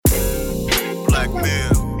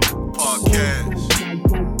podcast.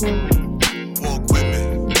 More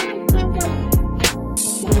equipment.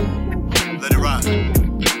 Let it ride.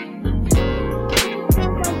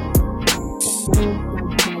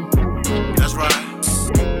 That's right.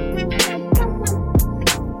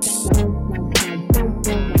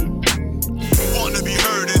 Wanting to be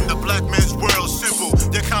heard in the black man's world, simple,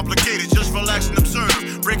 they're complicated, just relax and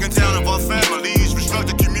observe. Breaking down of our families,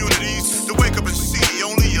 restructured communities, to wake up and see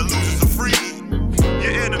only your losers are free.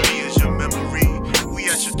 Your enemy is your memory. We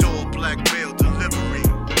at your door, black mail delivery.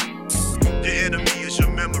 Your enemy is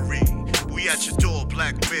your memory. We at your door,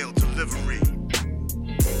 black mail delivery.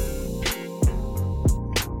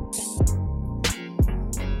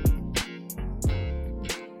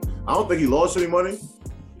 I don't think he lost any money.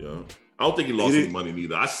 Yeah. I don't think he lost any money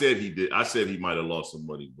neither. I said he did. I said he might have lost some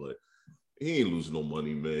money, but he ain't losing no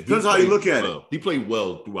money, man. Depends how you look at it. He played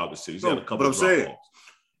well throughout the season. He had a couple but I'm of saying, drop-offs.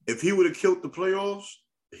 if he would have killed the playoffs,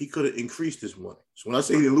 he could have increased his money. So when I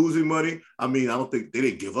say he didn't lose any money, I mean, I don't think they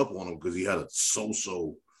didn't give up on him because he had a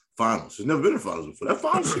so-so finals. He's never been in finals before. That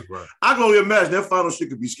finals shit, Right. I can only imagine that finals shit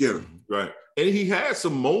could be scary. Right. And he had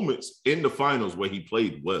some moments in the finals where he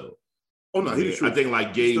played well. Oh, no, he the truth. I think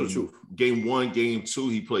like He's still the truth. game 1, game 2,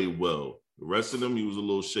 he played well. The rest of them, he was a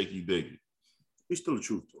little shaky-diggy. He's still the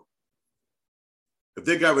truth, though. If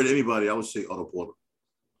they got rid of anybody, I would say Otto Porter.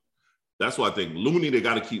 That's why I think Looney, they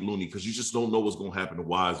got to keep Looney because you just don't know what's going to happen to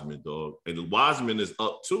Wiseman, dog. And Wiseman is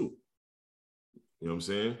up too. You know what I'm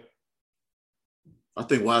saying? I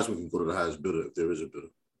think Wiseman can go to the highest bidder if there is a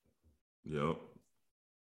bidder. Yeah.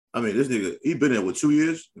 I mean, this nigga, he been there with 2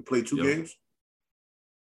 years and played 2 games.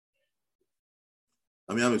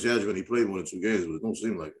 I mean, I'm exaggerating. He played more than 2 games, but it don't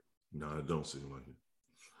seem like it. No, it don't seem like it.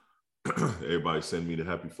 Everybody send me the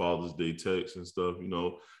Happy Father's Day text and stuff, you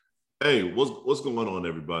know. Hey, what's going on,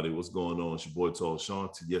 everybody? What's going on? It's your boy Tall Sean.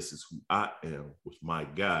 Yes, it's who I am with my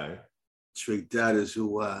guy. Trick, that is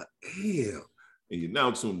who I am. And you're now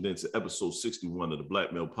tuned in to episode 61 of the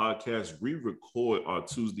Black Male Podcast. We record our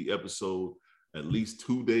Tuesday episode at least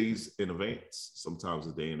 2 days in advance, sometimes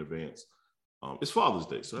a day in advance. It's Father's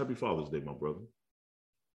Day, so happy Father's Day, my brother.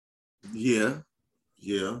 Yeah.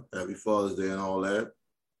 Happy Father's Day and all that.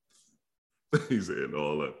 He's saying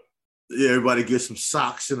all that. Yeah, everybody gets some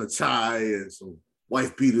socks and a tie and some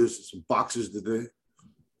wife beaters and some boxers today.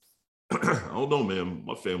 I don't know, man.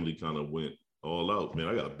 My family kind of went all out, man.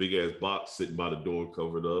 I got a big ass box sitting by the door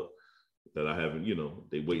covered up that I haven't, you know,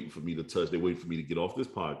 they waiting for me to touch. They waiting for me to get off this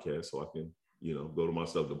podcast so I can, you know, go to my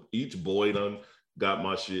stuff. Each boy done got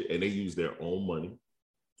my shit and they use their own money.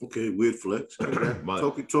 Okay, weird flex. Talk your shit.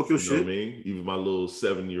 You know what I mean? Even my little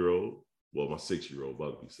 7-year-old, well, my 6-year-old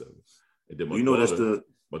about to be 7. And then my you know daughter,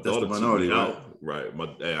 that's the minority, right? Right.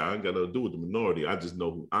 I ain't got nothing to do with the minority. I just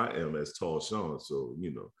know who I am as Tall Sean. So,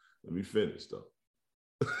 you know, let me finish though.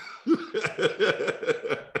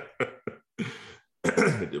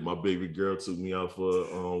 Then my baby girl took me out for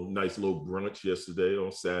a nice little brunch yesterday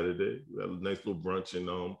on Saturday. We had a nice little brunch in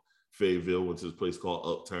Fayetteville. Went to this place called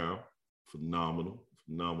Uptown. Phenomenal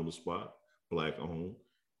spot. Black owned.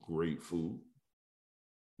 Great food.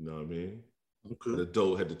 You know what I mean? Okay. The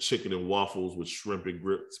dough had the chicken and waffles with shrimp and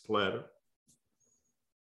grits platter.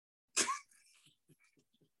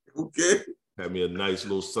 Okay. Had me a nice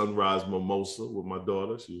little sunrise mimosa with my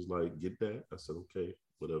daughter. She was like, "Get that." I said, "Okay,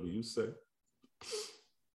 whatever you say."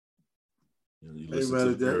 You listen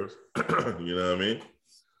to the girls. You know what I mean?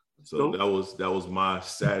 So that was my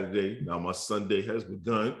Saturday. Now my Sunday has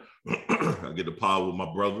begun. I get to pod with my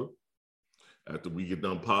brother. After we get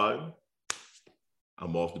done podding,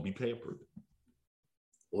 I'm off to be pampered.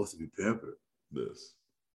 Off to be pampered? This.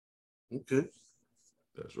 Okay.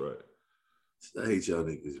 That's right. I hate y'all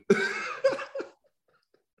niggas.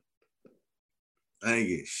 I ain't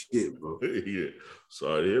getting shit, bro. Yeah.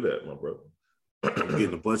 Sorry to hear that, my brother. I'm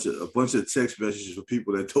getting a bunch of text messages from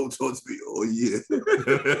people that don't talk to me all year.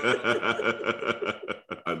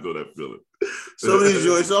 I know that feeling. Some of these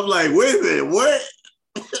joints, I'm like, wait a minute, what?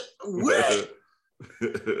 What?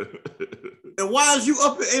 And why is you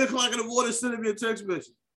up at 8 o'clock in the morning sending me a text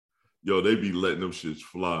message? Yo, they be letting them shits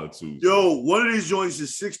fly too. Yo, one of these joints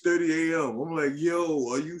is 6:30 a.m. I'm like, yo,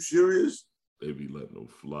 are you serious? They be letting them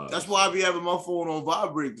fly. That's why I be having my phone on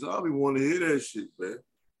vibrate, because I'll be wanting to hear that shit, man.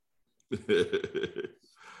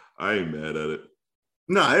 I ain't mad at it.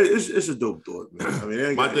 Nah, it's a dope thought, man. I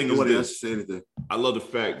mean, my thing nobody is has to say anything. I love the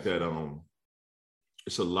fact that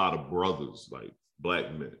it's a lot of brothers, like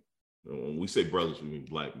black men. When we say brothers, we mean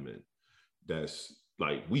black men. That's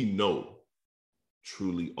like we know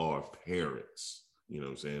truly are parents. You know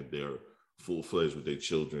what I'm saying? They're full-fledged with their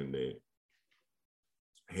children.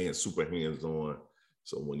 They're super hands-on.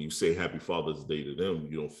 So when you say Happy Father's Day to them,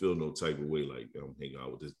 you don't feel no type of way like I'm hanging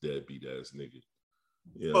out with this deadbeat ass nigga.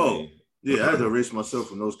 You know what I mean? Yeah, I had to erase myself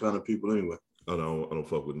from those kind of people anyway. I don't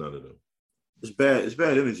fuck with none of them. It's bad. It's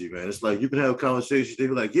bad energy, man. It's like you can have conversations. They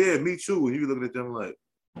be like, "Yeah, me too," and you be looking at them like,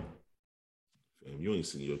 "Fam, you ain't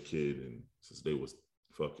seen your kid since they was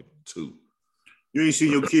fucking 2. You ain't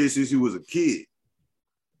seen your kid since he was a kid,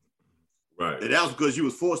 right? And that was because you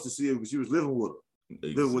was forced to see him because you was living with him,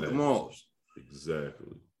 living with the moms.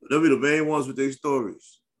 Exactly. They'll be the main ones with their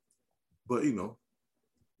stories, but no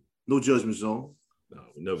judgment zone. No,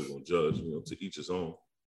 we're never gonna judge. To each his own.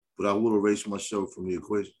 But I will erase myself from the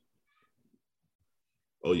equation.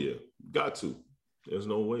 Oh yeah, got to. There's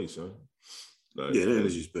no way, son. Like, yeah, the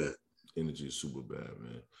energy's bad. Energy is super bad,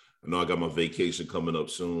 man. I know I got my vacation coming up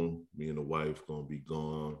soon. Me and the wife gonna be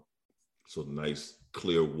gone. So nice,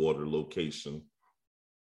 clear water location.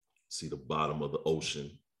 See the bottom of the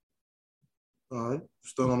ocean. All right,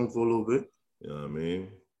 stun on them for a little bit. You know what I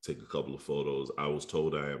mean? Take a couple of photos. I was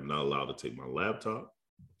told I am not allowed to take my laptop.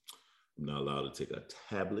 I'm not allowed to take a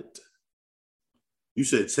tablet. You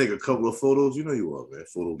said take a couple of photos. You know you are, man.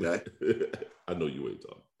 Photo guy. I know you ain't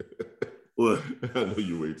talking. What? I know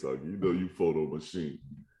you ain't talking. You know you photo machine.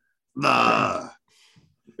 Nah.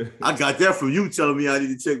 I got that from you telling me I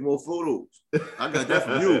need to take more photos. I got that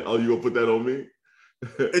from you. Oh, you gonna put that on me?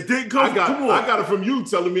 It didn't come. Come on. I got it from you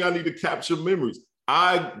telling me I need to capture memories.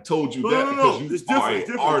 I told you that because you are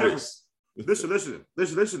an artist. Listen,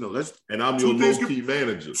 though. And I'm your low-key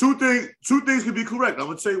manager. Two things can be correct. I'm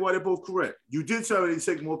gonna tell you why they're both correct. You did tell me to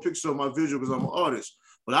take more pictures of my visual because I'm an artist,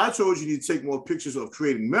 but I told you need to take more pictures of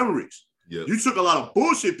creating memories. Yes. You took a lot of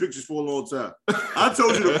bullshit pictures for a long time. I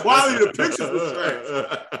told you the quality of the pictures was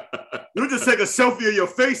trash. You just take a selfie of your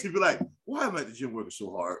face and be like, "Why am I at the gym working so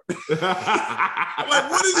hard?" I'm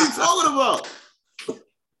like, what is he talking about?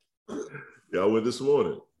 Yeah, I went this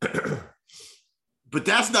morning. But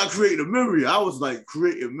that's not creating a memory. I was like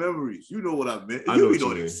creating memories. You know what I meant. You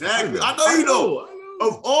know exactly. I know you know.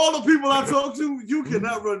 Of all the people I talk to, you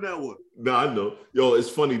cannot run that one. No, I know. Yo, it's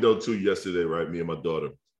funny though too. Yesterday, right? Me and my daughter,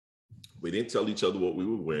 we didn't tell each other what we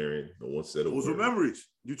were wearing. No one said it. Those were memories.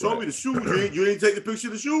 You told me the shoes. You didn't take the picture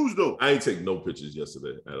of the shoes though. I ain't take no pictures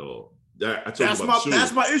yesterday at all. That's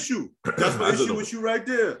my issue. That's my issue with you right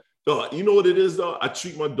there. You know what it is though? I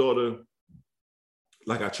treat my daughter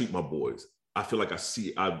like I treat my boys. I feel like I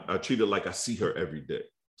treat her like I see her every day.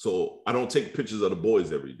 So I don't take pictures of the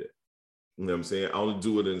boys every day. You know what I'm saying? I only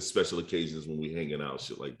do it in special occasions when we hanging out,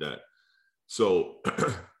 shit like that. So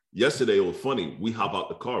yesterday it was funny. We hop out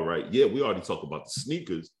the car, right? Yeah, we already talked about the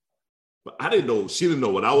sneakers, but I didn't know. She didn't know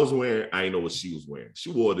what I was wearing. I didn't know what she was wearing.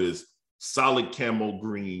 She wore this solid camo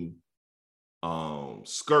green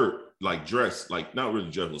skirt, like dress, like not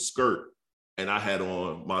really dress, but skirt. And I had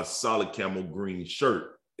on my solid camo green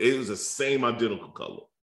shirt. It was the same identical color.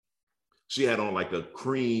 She had on like a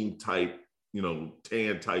cream type,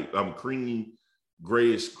 tan type, cream,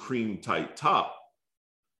 grayish cream type top.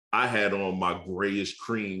 I had on my grayish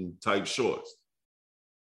cream type shorts.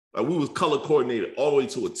 Like we was color coordinated all the way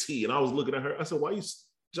to a T. And I was looking at her. I said, "Why you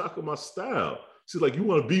jocking my style?" She's like, "You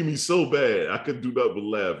want to beat me so bad." I couldn't do nothing but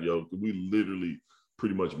laugh, yo. We literally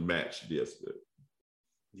pretty much matched yesterday.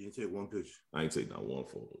 You didn't take one picture. I ain't take not one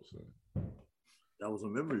photo. So. That was a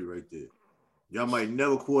memory right there. Y'all might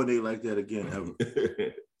never coordinate like that again, ever.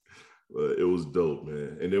 But it was dope,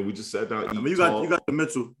 man. And then we just sat down. You got the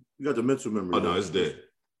mental memory. Oh no, it's there.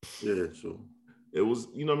 Yeah, so it was,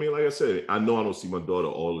 what I mean? Like I said, I know I don't see my daughter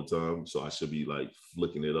all the time, so I should be like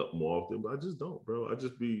flicking it up more often, but I just don't, bro.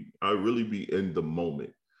 I really be in the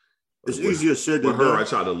moment. It's easier said than done. For her, I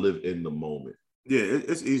try to live in the moment. Yeah,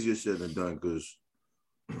 it's easier said than done because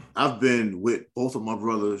I've been with both of my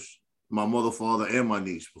brothers, my mother, father, and my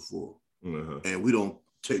niece before. And we don't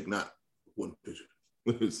take not one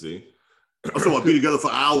picture. See? I'm talking about be together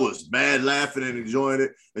for hours, mad laughing and enjoying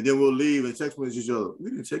it, and then we'll leave and text message each other. We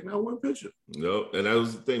didn't take not one picture. No, and that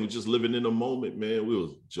was the thing, just living in the moment, man. We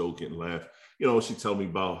was joking, laugh. She tell me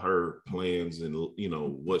about her plans and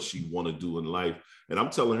what she want to do in life, and I'm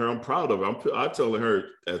telling her I'm proud of her. I'm telling her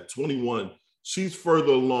at 21, she's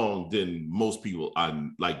further along than most people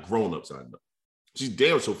like grown-ups I know. She's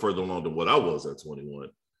damn so further along than what I was at 21.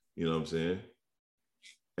 You know what I'm saying?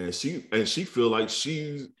 And she feel like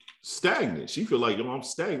she's stagnant. She feel like, I'm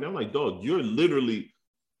stagnant. I'm like, dog, you're literally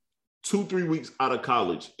 2-3 weeks out of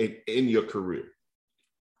college and in your career.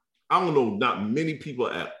 I don't know not many people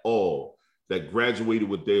at all that graduated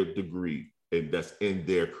with their degree and that's in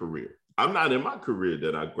their career. I'm not in my career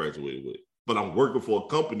that I graduated with, but I'm working for a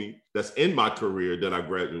company that's in my career that I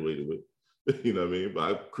graduated with. You know what I mean?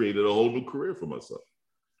 But I created a whole new career for myself.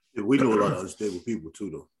 Yeah, we know a lot of unstable people too,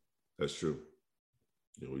 though. That's true.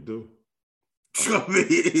 Yeah, we do. I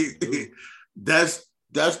mean, that's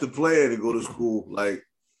the plan to go to school. Like,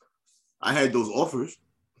 I had those offers,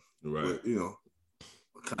 right? But,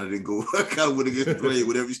 kind of didn't go. I kind of went against the grain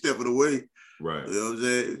with every step of the way, right? You know what I'm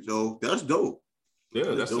saying? So that's dope.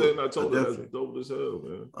 Yeah, that's it. I told you that's dope as hell,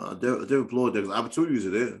 man. I definitely applaud that because opportunities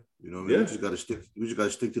are there. You know what I mean? You just got to stick. You just got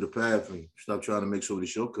to stick to the path and stop trying to make so many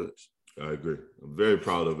shortcuts. I agree. I'm very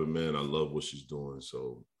proud of her, man. I love what she's doing.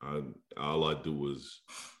 So all I do is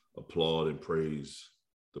applaud and praise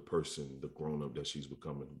the person, the grown up that she's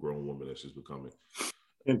becoming, the grown woman that she's becoming.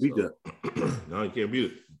 Can't beat that. No, you can't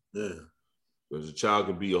beat it. Yeah. Because a child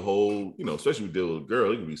can be a whole, especially if you deal with a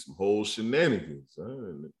girl, it can be some whole shenanigans.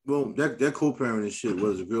 Well, that co-parenting shit,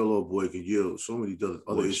 whether it's a girl or a boy, can yield so many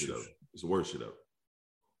other issues. It's the worst shit ever.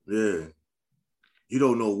 Yeah. You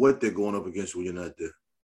don't know what they're going up against when you're not there.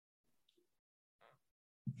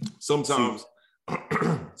 Sometimes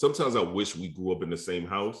I wish we grew up in the same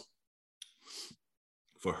house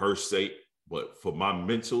for her sake, but for my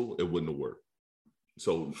mental, it wouldn't have worked.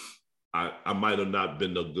 So I might have not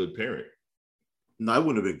been a good parent. No, it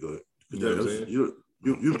wouldn't have been good. You know what I'm saying?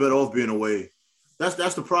 You're better off being away.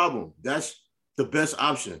 That's the problem. That's the best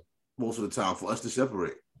option most of the time for us to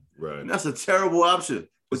separate. Right. And that's a terrible option.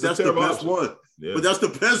 But that's the best one. Yeah. But that's the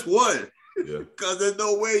best one. Yeah. Because there's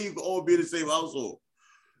no way you can all be in the same household.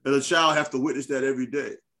 And a child have to witness that every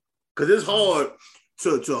day. Because it's hard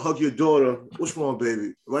to hug your daughter. What's wrong,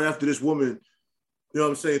 baby? Right after this woman, you know what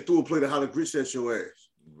I'm saying, threw a plate of how to grits at your ass.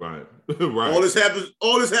 Right. Right. All this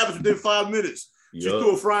happens within 5 minutes. She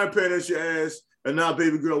threw a frying pan at your ass, and now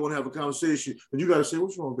baby girl want to have a conversation. And you got to say,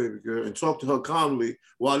 what's wrong, baby girl? And talk to her calmly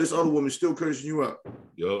while this other woman's still cursing you out.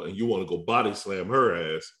 Yo, and you want to go body slam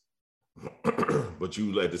her ass. But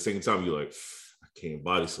you, at the same time, you're like, I can't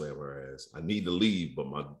body slam her ass. I need to leave, but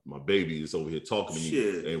my baby is over here talking to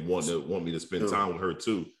me and want me to spend time with her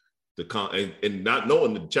too. And not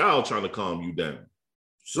knowing the child trying to calm you down.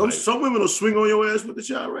 Some women will swing on your ass with the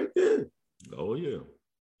child right there. Oh yeah.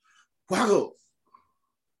 Wow.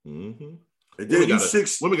 Mm-hmm. And then you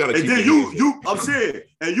 6. Women gotta and then you. I'm saying,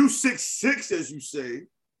 and you 6'6", as you say.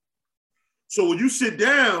 So when you sit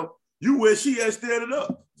down, you where she at standing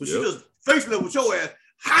up. So she just facing up with your ass.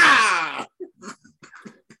 Ha!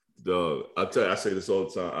 Dog, I tell you, I say this all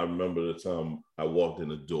the time. I remember the time I walked in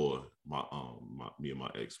the door, me and my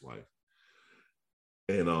ex-wife,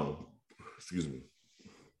 and excuse me,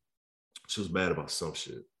 she was mad about some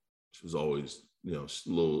shit. She was always,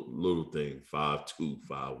 little thing, 5'2",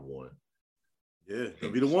 5'1". Yeah,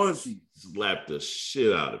 they'll be the ones. She slapped the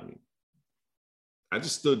shit out of me. I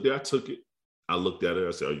just stood there. I took it. I looked at her.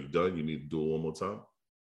 I said, "Are you done? You need to do it one more time."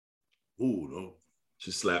 Ooh, no.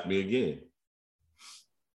 She slapped me again.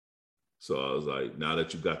 So I was like, now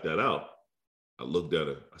that you got that out, I looked at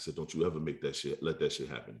her. I said, don't you ever let that shit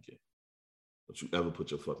happen again. Don't you ever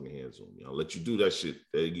put your fucking hands on me. I'll let you do that shit.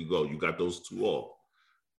 There you go. You got those 2 off.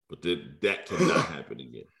 But that cannot happen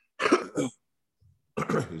again.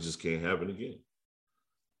 It just can't happen again.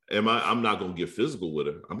 I'm not going to get physical with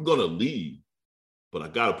her. I'm going to leave. But I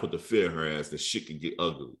got to put the fear in her ass that shit can get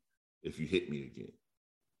ugly if you hit me again.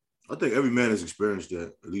 I think every man has experienced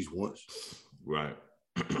that at least once. Right.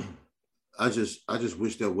 I just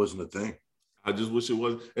wish that wasn't a thing. I just wish it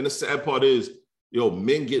was. And the sad part is,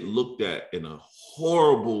 men get looked at in a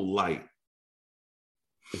horrible light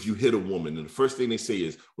if you hit a woman. And the first thing they say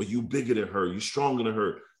is, well, you bigger than her, you stronger than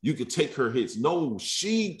her, you could take her hits. No,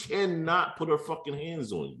 she cannot put her fucking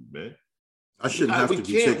hands on you, man. I shouldn't have to be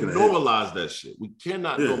taking a hit. We can't normalize that shit. We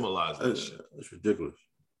cannot normalize that shit. That's ridiculous.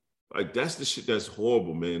 Like, that's the shit that's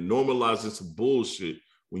horrible, man. Normalizing some bullshit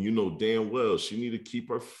when you know damn well she need to keep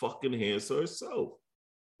her fucking hands to herself.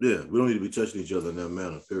 Yeah, we don't need to be touching each other in that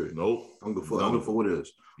manner, period. Nope. I don't know for what it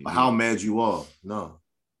is. Or how mad you are. No.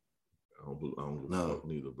 I don't give a fuck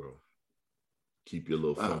neither, bro. Keep your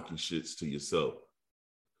little funky shits to yourself.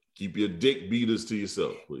 Keep your dick beaters to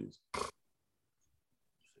yourself, please.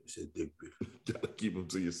 You said dick beaters. Gotta keep them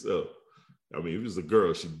to yourself. I mean, if it's a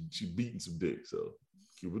girl, she beating some dick, so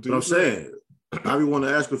keep it to yourself. I'm saying, I be want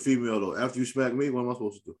to ask a female though, after you smack me, what am I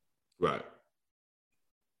supposed to do? Right.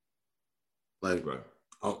 Like, right.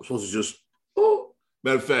 I'm supposed to just.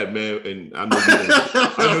 Matter of fact, man, and I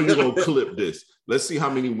know you're gonna clip this. Let's see how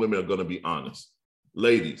many women are gonna be honest.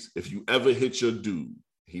 Ladies, if you ever hit your dude,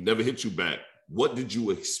 he never hit you back. What did you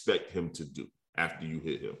expect him to do after you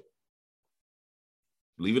hit him?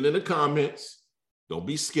 Leave it in the comments. Don't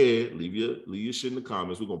be scared. Leave your shit in the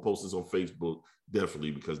comments. We're gonna post this on Facebook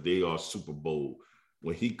definitely because they are super bold.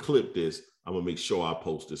 When he clipped this, I'm gonna make sure I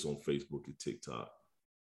post this on Facebook and TikTok.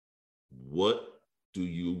 What do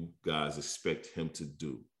you guys expect him to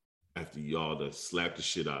do after y'all done slapped the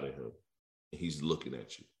shit out of him and he's looking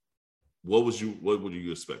at you? What would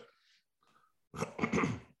you expect?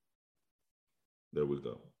 There we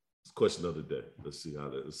go. It's question of the day. Let's see how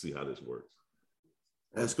this works.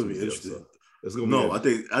 That's gonna be interesting. I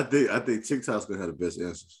think TikTok's gonna have the best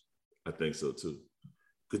answers. I think so too.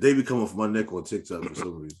 Cause they be coming for my neck on TikTok for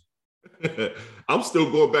some reason. I'm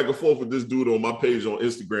still going back and forth with this dude on my page on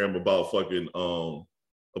Instagram about fucking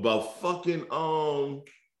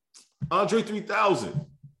Andre 3000.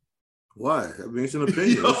 Why? I mean, it's an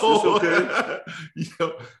opinion. It's okay.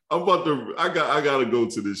 Yo, I gotta go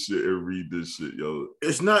to this shit and read this shit, yo.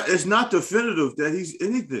 It's not definitive that he's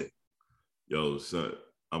anything. Yo, son,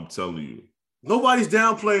 I'm telling you. Nobody's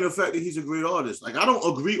downplaying the fact that he's a great artist. Like, I don't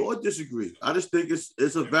agree or disagree. I just think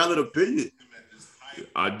it's a valid opinion.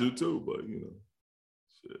 I do too, but you know,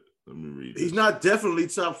 shit. Let me read. He's not definitely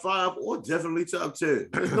top 5 or definitely top 10.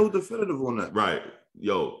 There's no definitive on that. Right.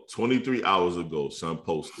 Yo, 23 hours ago, son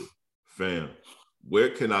posted, fam, where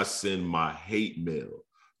can I send my hate mail?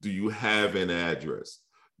 Do you have an address?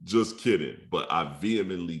 Just kidding, but I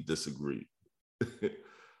vehemently disagree.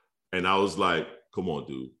 And I was like, come on,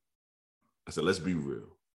 dude. I said, let's be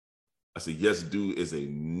real. I said, yes, dude is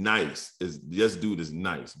nice,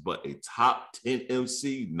 but a top 10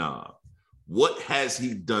 MC, nah. What has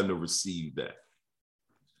he done to receive that?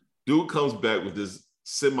 Dude comes back with this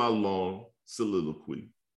semi-long soliloquy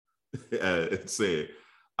and saying,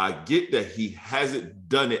 I get that he hasn't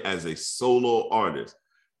done it as a solo artist,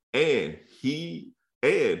 and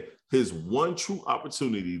his one true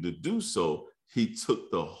opportunity to do so, he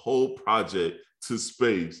took the whole project to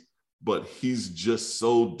space, but he's just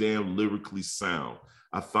so damn lyrically sound.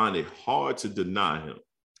 I find it hard to deny him.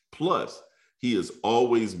 Plus, he is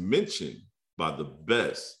always mentioned by the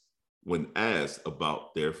best when asked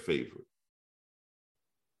about their favorite.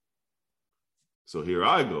 So here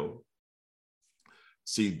I go.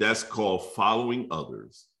 See, that's called following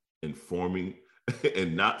others and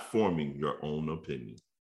not forming your own opinion.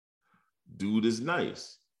 Dude is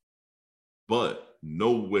nice, but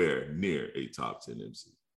nowhere near a top 10 MC.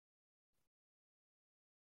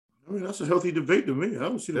 I mean, that's a healthy debate to me. I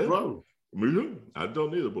don't see the problem. Me, I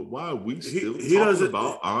don't either. But why are we still talking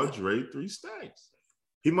about Andre 3 Stacks?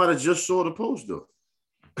 He might have just saw the post though.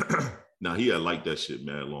 Now he had liked that shit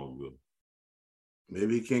mad long ago.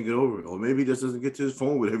 Maybe he can't get over it, or maybe he just doesn't get to his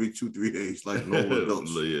phone with every 2-3 days like no one else.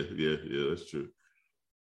 Yeah, that's true.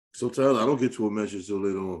 Sometimes I don't get to a message till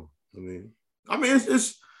later on. I mean,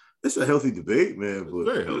 it's a healthy debate, man. It's a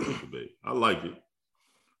very healthy debate. I like it.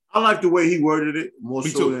 I like the way he worded it more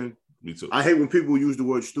so than. Me too. I hate when people use the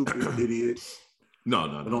word stupid, idiot. No.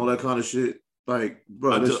 And all that kind of shit. Like,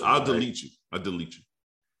 bro, I'll delete you. I delete you.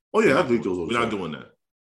 Oh yeah, I delete those. We're not doing that.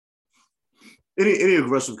 Any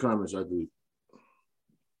aggressive comments, I delete.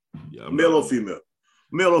 Yeah, male or female,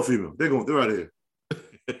 they're out of here.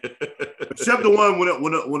 Except the one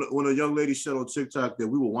when a young lady said on TikTok that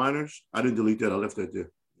we were whiners. I didn't delete that. I left that there.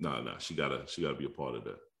 No, she gotta be a part of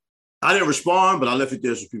that. I didn't respond, but I left it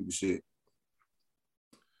there so people could see it.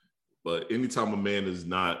 But anytime a man is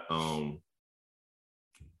not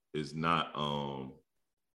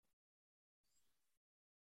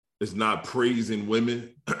praising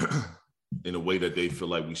women in a way that they feel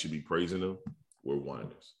like we should be praising them, we're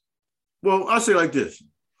whiners. Well, I'll say like this.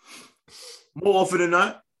 More often than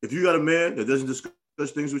not, if you got a man that doesn't discuss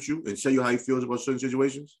things with you and tell you how he feels about certain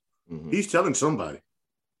situations, he's telling somebody.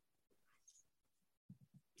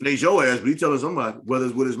 It ain't your ass, but he's telling somebody, whether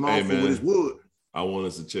it's with his mouth or with his wood. I want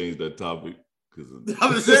us to change that topic.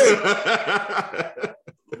 I'm just saying,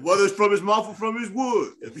 whether it's from his mouth or from his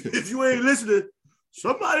wood. If you ain't listening,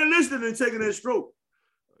 somebody listening and taking that stroke.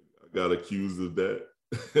 I got accused of that.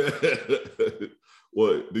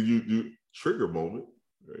 What did you trigger moment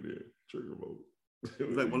right there? Trigger moment. You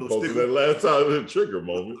like my little sticker? That last time, the trigger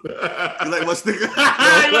moment. You like my sticker? You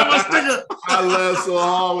like my sticker? I laughed so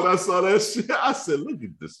hard when I saw that shit. I said, "Look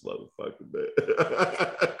at this motherfucker, man."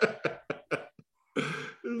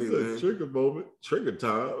 It's a trigger moment, trigger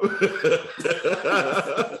time.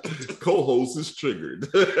 Co-host is triggered.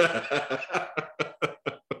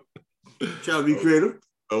 Trying to be creative.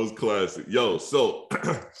 That was classic. Yo, so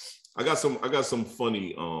I got some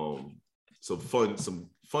funny, some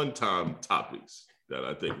fun time topics that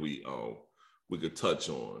I think we could touch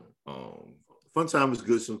on. Fun time is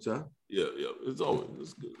good sometimes. Yeah, it's good.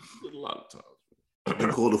 It's good a lot of times. I've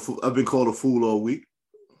been called a fool all week.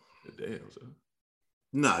 Damn, son.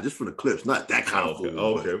 Nah, just for the clips, not that kind of fool.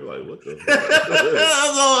 Okay, I'm like, what the?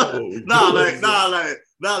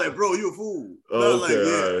 Like, bro, you a fool. Oh, not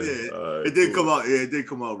okay, like, all right, it did come out. Yeah, it did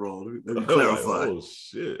come out wrong. Let me clarify. Like, oh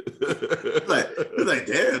shit! It's like,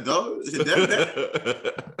 damn, dog. Is it that bad?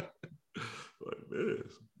 Like, man,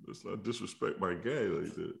 let's not disrespect my guy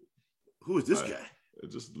like that. Who is this guy?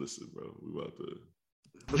 Just listen, bro. We about to.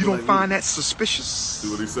 You don't find that suspicious? See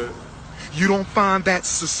what he said? You don't find that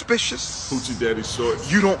suspicious? Hoochie Daddy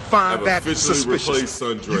shorts. You don't find that suspicious?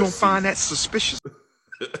 You don't find that suspicious?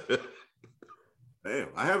 Damn,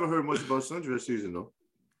 I haven't heard much about sundress season though.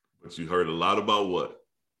 But you heard a lot about what?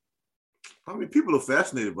 I mean, people are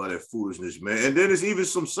fascinated by that foolishness, man. And then there's even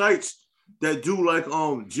some sites that do like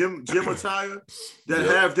gym attire that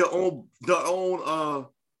have their own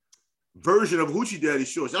version of Hoochie Daddy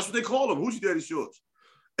shorts. That's what they call them, Hoochie Daddy shorts.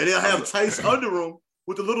 And they'll have tights under them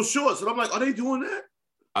with the little shorts. And I'm like, are they doing that?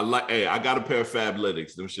 I got a pair of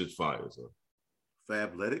Fabletics. Them shit's fire, so.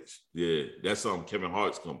 Fabletics? Yeah, that's Kevin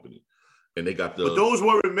Hart's company. And they got the. But those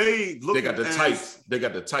weren't made. They got the tights. They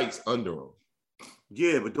got the tights under them.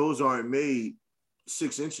 Yeah, but those aren't made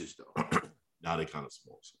 6 inches though. Now they kind of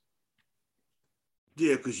small. So.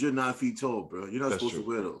 Yeah, because you're 9 feet tall, bro. You're not supposed to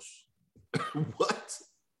wear those. What?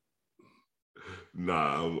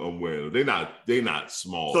 Nah, I'm wearing them. They not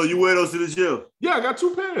small. So you wear those to the gym? Yeah, I got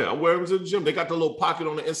 2 pairs. I wear them to the gym. They got the little pocket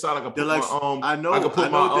on the inside. I can put I can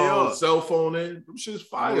put my cell phone in. Them shit's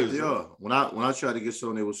fire. They are. When I tried to get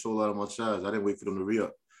some, they were sold out of my size. I didn't wait for them to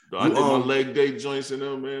re-up. I did my leg day joints in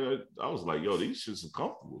them, man. I was like, yo, these shits are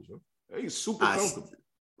comfortable, man. They super comfortable.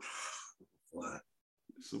 What?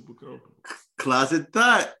 Super comfortable. Closet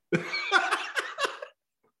thought.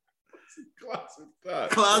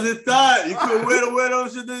 Closet thought. You couldn't wear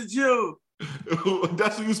those in the gym.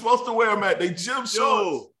 That's what you're supposed to wear them at. They gym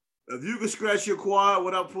shorts. If you can scratch your quad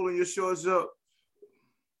without pulling your shorts up,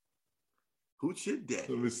 who's your daddy?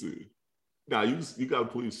 Let me see. Nah, you gotta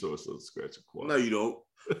pull your shorts up to scratch your quad. No, you don't.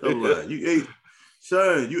 Don't lie. You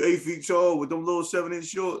 8 feet tall with them little 7-inch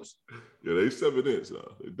shorts. Yeah, they 7 inch.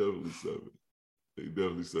 They definitely 7. They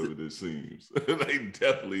definitely 7 inch seams. They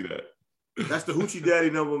definitely that. That's the Hoochie Daddy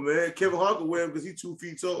number, man. Kevin Hart can wear them because he's 2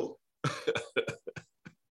 feet tall.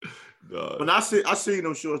 But I seen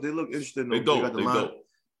them shorts. They look interesting. They dope.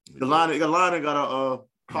 The line got a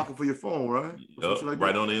pocket for your phone, right? Yep. Like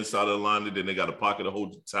right on the inside of the line. Then they got a pocket to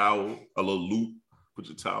hold your towel, a little loop. Put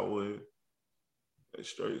your towel in. It's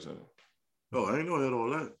straight, son. Oh, I ain't know that all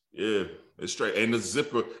that. Yeah, it's straight. And the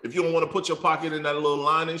zipper. If you don't want to put your pocket in that little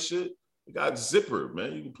line and shit, you got zipper,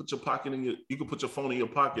 man. You can put your pocket in you can put your phone in your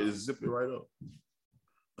pocket and zip it right up.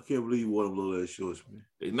 I can't believe you wore them little ass shorts, man.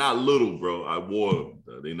 They not little, bro. I wore them.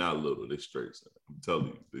 They not little. They straight, son. I'm telling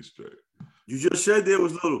you, they straight. You just said they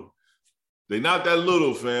was little. They not that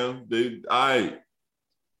little, fam. They all right.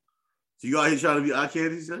 So you out here trying to be eye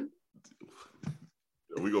candy, son?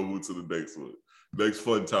 We gonna move to the next one. Next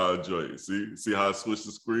fun time joint. See how I switched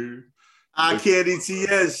the screen? Eye candy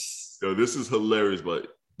TS. Yo, this is hilarious, but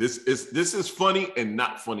this is funny and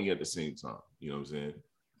not funny at the same time. You know what I'm saying?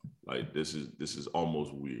 Like this is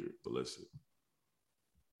almost weird, but let's see.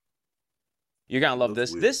 You're gonna love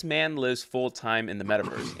this. This man lives full-time in the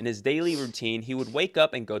metaverse. In his daily routine, he would wake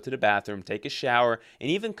up and go to the bathroom, take a shower, and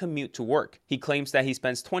even commute to work. He claims that he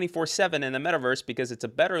spends 24/7 in the metaverse because it's a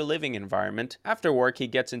better living environment. After work, he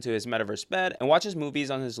gets into his metaverse bed and watches movies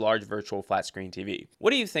on his large virtual flat-screen TV.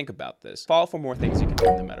 What do you think about this? Follow for more things you can do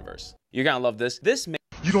in the metaverse. You're gonna love this. This man...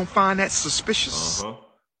 You don't find that suspicious?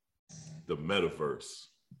 The metaverse.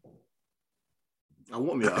 I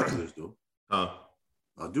want me an Oculus, though.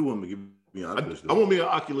 I do want me to give me an Oculus. I want me an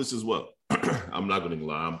Oculus as well. I'm not gonna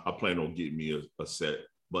lie. I plan on getting me a set.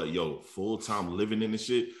 But yo, full-time living in the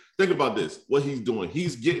shit. Think about this. What he's doing.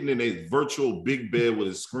 He's getting in a virtual big bed with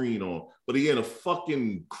a screen on, but he in a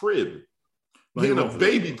fucking crib. He in a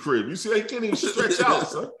baby crib. You see, he can't even stretch out,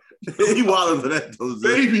 son. He wilding for that, though.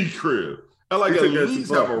 Baby crib. I like at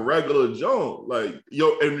least have a regular joint. Like,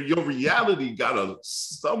 and your reality gotta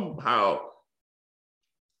somehow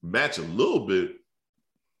match a little bit.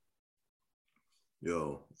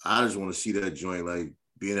 Yo, I just want to see that joint like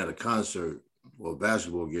being at a concert or a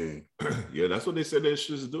basketball game. Yeah, that's what they said they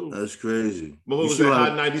should do. That's crazy. What was at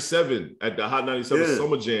Hot 97 at the Hot 97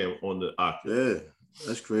 Summer Jam on the Oculus. Yeah,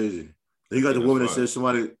 that's crazy. Then you got the woman that said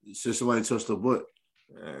somebody touched her butt.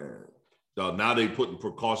 Now they putting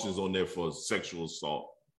precautions on there for sexual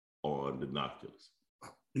assault on the Oculus.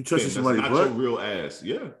 You touching somebody's butt? That's not your real ass.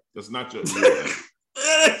 Yeah, that's not your real ass.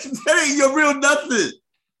 That ain't your real nothing.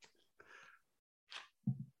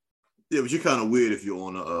 Yeah, but you're kind of weird if you're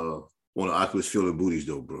on the Oculus feeling booties,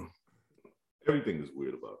 though, bro. Everything is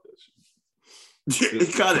weird about that shit.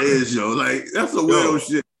 It kind of is, yo. Like, that's a weirdo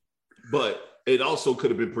shit. But it also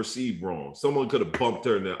could have been perceived wrong. Someone could have bumped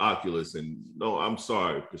her in the Oculus and, no, I'm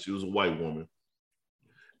sorry, because she was a white woman.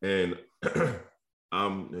 And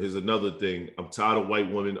here's another thing. I'm tired of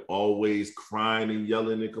white women always crying and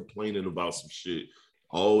yelling and complaining about some shit.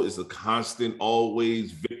 Oh, it's a constant,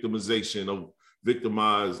 always victimization of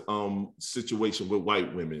victimized situation with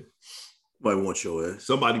white women. Might want your ass.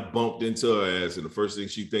 Somebody bumped into her ass, and the first thing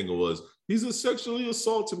she thinking was, he's a sexually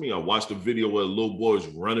assaulted me. I watched a video where a little boy is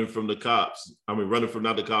running from the cops. I mean, running from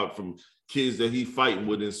not the cops, from kids that he fighting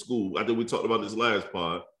with in school. I think we talked about this last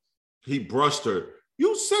pod. He brushed her.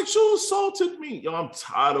 You sexual assaulted me. Yo, I'm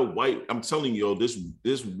tired of white. I'm telling you,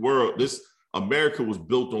 this world, this America was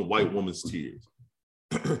built on white women's tears.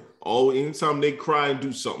 Anytime they cry and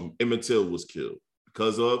do something, Emmett Till was killed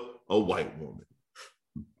because of a white woman.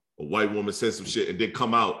 A white woman said some shit and then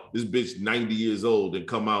come out, this bitch 90 years old, and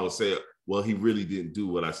come out and say, well, he really didn't do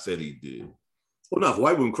what I said he did. Well, now, if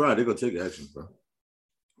white women cry, they're going to take action, bro.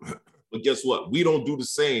 But guess what? We don't do the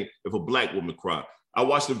same if a black woman cry. I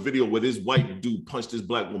watched a video where this white dude punched this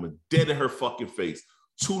black woman dead in her fucking face.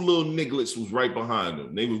 Two little nigglets was right behind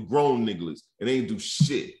them. They was grown nigglets, and they didn't do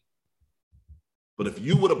shit. But if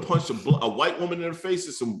you would have punched a white woman in her face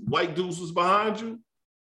and some white dudes was behind you,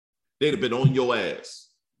 they'd have been on your ass.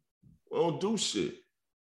 We don't do shit.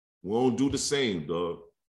 We don't do the same, dog.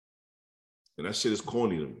 And that shit is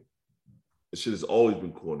corny to me. That shit has always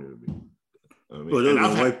been corny to me. I mean,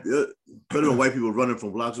 better than white people running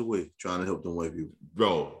from blocks away trying to help them white people.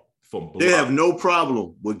 Bro, they have no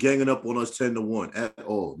problem with ganging up on us 10-1 at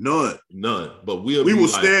all. None. But we will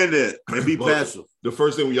stand there and be passive. The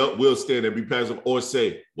first thing we'll stand there and be passive or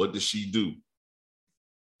say, what did she do?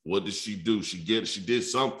 What did she do? She did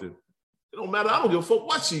something. It don't matter. I don't give a fuck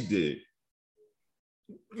what she did.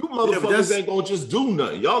 You motherfuckers ain't gonna just do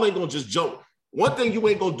nothing. Y'all ain't gonna just jump. One thing you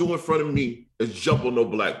ain't gonna do in front of me is jump on no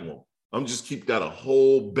black woman. I'm just keep that a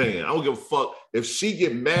whole band. I don't give a fuck if she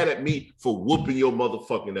get mad at me for whooping your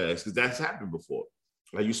motherfucking ass, because that's happened before.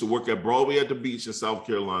 I used to work at Broadway at the Beach in South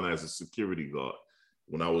Carolina as a security guard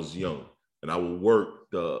when I was young. And I would work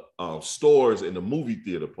the stores in the movie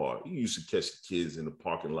theater part. You used to catch the kids in the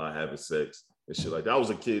parking lot having sex and shit like that. I was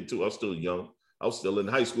a kid too. I was still young. I was still in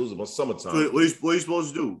high school. It was my summertime. What are you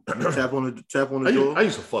supposed to do? Tap on the door? I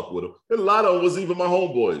used to fuck with them. And a lot of them was even my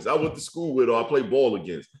homeboys. I went to school with or I played ball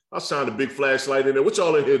against. I shined a big flashlight in there. What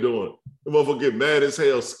y'all in here doing? The motherfucker get mad as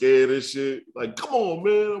hell, scared and shit. Like, come on,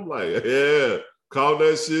 man. I'm like, yeah, calm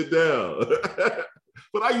that shit down.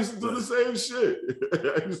 But I used to do the same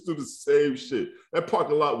shit. That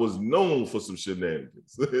parking lot was known for some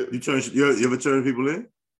shenanigans. You ever turn people in?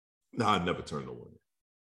 No, I never turned no one in.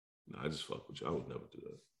 No, I just fuck with you. I would never do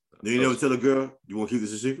that. You never tell a girl you want to keep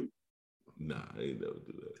this a secret? Nah, I ain't never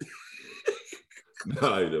do that.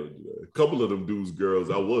 I ain't never do that. A couple of them dudes, girls,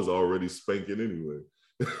 I was already spanking anyway.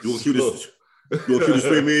 You want to keep this? You want to keep this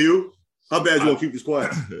between me and you? How bad you want to keep this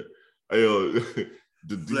quiet? You hold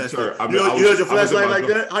your flashlight like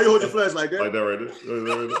that? How you hold your flashlight like that? Like that right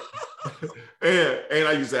there. And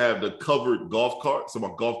I used to have the covered golf cart. So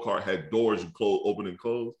my golf cart had doors you open and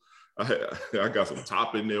close. I got some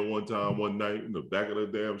top in there one night in the back of the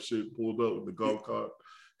damn shit, pulled up with the golf cart.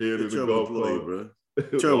 Head in the golf cart. Bro.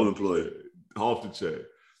 Terrible employee. Off the chain.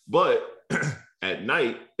 But at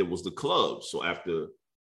night, it was the club. So after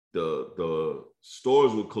the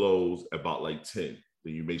stores would close about like 10.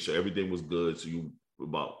 Then you make sure everything was good. So you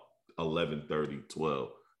about 11:30, 12.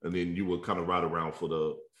 And then you would kind of ride around for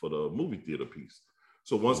the movie theater piece.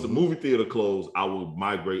 So once the movie theater closed, I would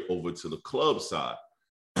migrate over to the club side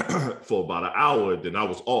for about an hour. Then I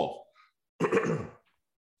was off.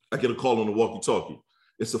 I get a call on the walkie-talkie.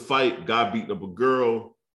 It's a fight, guy beating up a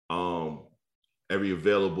girl. Every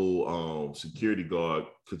available security guard,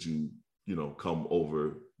 could you come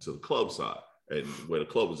over to the club side and where the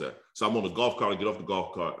club was at? So I'm on the golf cart. I get off the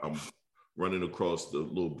golf cart. I'm running across the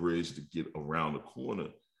little bridge to get around the corner.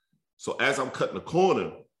 So as I'm cutting the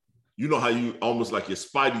corner, you know how you almost like your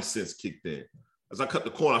spidey sense kicked in. As I cut the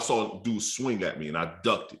corner, I saw a dude swing at me and I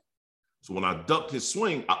ducked it. So when I ducked his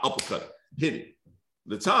swing, I uppercut it, hit it.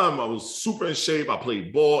 At the time, I was super in shape. I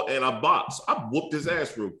played ball and I boxed. I whooped his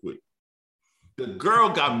ass real quick. The girl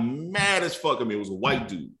got mad as fuck at me. It was a white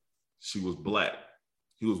dude. She was black.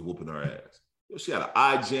 He was whooping her ass. She had an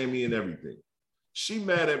eye jammy and everything. She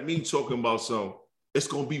mad at me talking about something. It's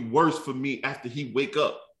going to be worse for me after he wake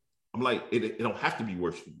up. I'm like, it don't have to be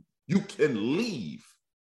worse for you. You can leave.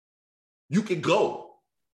 You can go.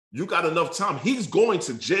 You got enough time. He's going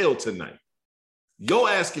to jail tonight. Your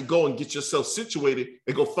ass can go and get yourself situated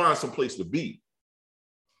and go find some place to be.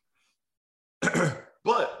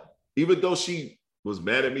 But Even though she was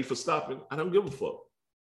mad at me for stopping, I don't give a fuck.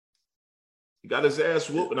 He got his ass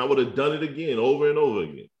whooped, and I would have done it again, over and over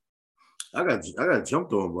again. I got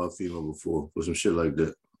jumped on by a female before for some shit like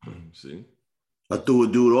that. See? I threw a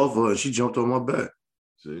dude off of her, and she jumped on my back.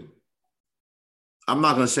 See? I'm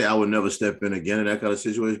not gonna say I would never step in again in that kind of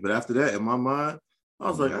situation, but after that, in my mind, I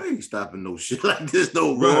was like, I ain't stopping no shit like this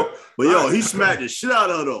no more. Right. But yo, he smacked the shit out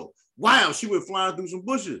of her though. Wow, she went flying through some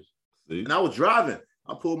bushes. See? And I was driving.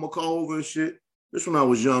 I pulled my car over and shit. This when I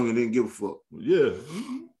was young and didn't give a fuck. Yeah.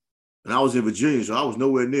 And I was in Virginia, so I was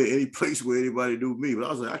nowhere near any place where anybody knew me. But I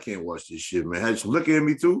was like, I can't watch this shit, man. Had some liquor in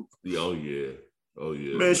me too. Oh yeah. Oh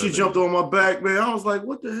yeah. Man, she jumped on my back, man. I was like,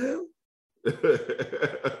 what the hell?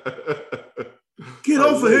 Get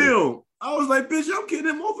off of him. I was like, bitch, I'm getting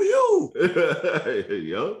him off of you.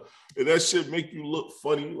 Yo. And that shit make you look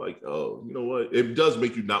funny. Like, oh, you know what? It does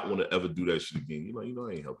make you not want to ever do that shit again. You're like,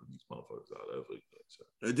 I ain't helping these motherfuckers out ever again.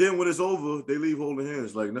 And then when it's over, they leave holding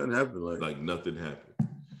hands like nothing happened. Like nothing happened.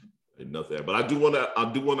 Nothing. But I do want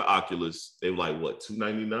the Oculus. They were like what,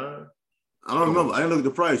 $299? I don't remember. I didn't look at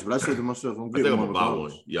the price, but I said to myself, I'm gonna buy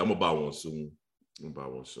one. Yeah, I'm gonna buy one soon.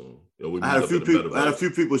 Yo, I had a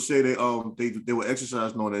few people say they were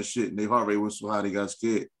exercising on that shit and their heart rate was so high they got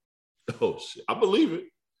scared. Oh shit. I believe it.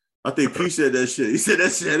 I think P said that shit. He said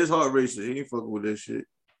that shit had his heart racing. He ain't fucking with that shit.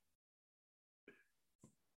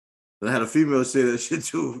 And I had a female say that shit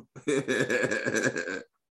too.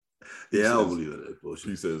 Yeah, I don't believe that bullshit.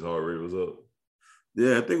 He said his heart rate was up.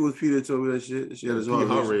 Yeah, I think it was Peter that told me that shit. She had his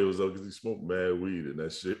heart rate was up because he smoked mad weed and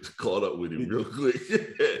that shit caught up with him real quick.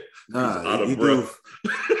 Nah,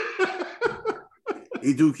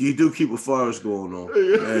 he do keep a forest going on.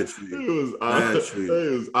 He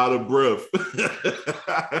was out of breath.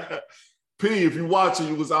 P, if you watching,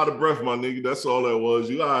 you was out of breath, my nigga. That's all that was.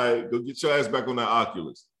 You all right? Go get your ass back on that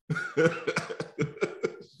Oculus.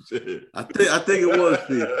 I think it was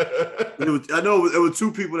P. I know it were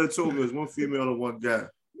two people that told me. It was one female and one guy.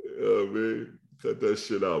 Oh man, cut that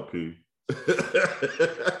shit out, P.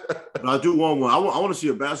 But I do want one. I want to see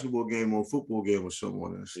a basketball game or a football game or something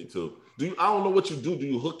on that shit. Me too. I don't know what you do. Do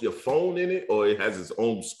you hook your phone in it or it has its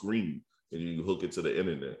own screen and you hook it to the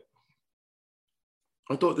internet?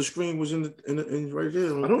 I thought the screen was in right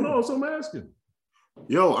there. I don't know. So I'm asking.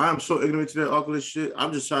 Yo, I am so ignorant to that Oculus shit.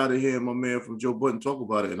 I'm just tired of hearing my man from Joe Budden talk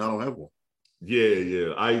about it, and I don't have one.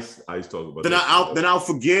 Yeah. Ice talk about then that. Then I'll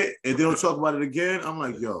forget, and they don't talk about it again. I'm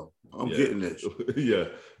like, yo, I'm getting this. Yeah,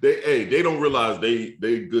 they don't realize they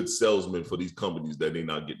good salesmen for these companies that they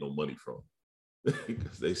not getting no money from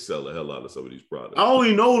because they sell the hell out of some of these products. I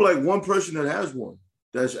only know like one person that has one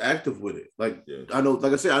that's active with it. Like I know,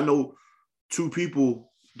 like I said, I know two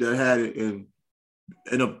people that had it and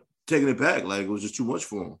end up taking it back. Like it was just too much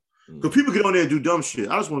for them. Because people get on there and do dumb shit.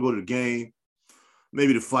 I just want to go to the game,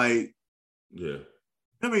 maybe the fight. Yeah.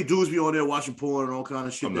 How many dudes be on there watching porn and all kind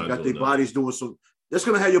of shit? They got their bodies doing some. That's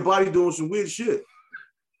gonna have your body doing some weird shit.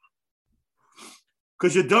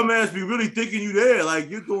 Cause your dumb ass be really thinking you there, like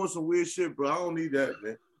you're doing some weird shit, bro. I don't need that,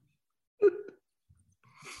 man.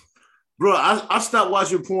 Bro, I stopped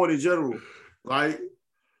watching porn in general. Like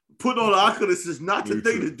putting on the Oculus is not the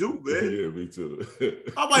thing to do, man. Yeah, me too.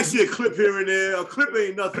 I might see a clip here and there. A clip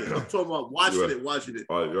ain't nothing. I'm talking about watching it. Right. You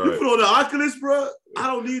put on the Oculus, bro. I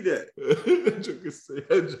don't need that. You can say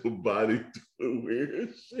your body doing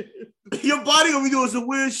weird shit. Your body gonna be doing some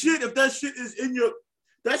weird shit if that shit is in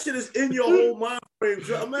your whole mind frame.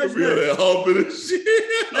 Imagine that humping and shit.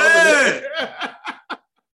 Yeah.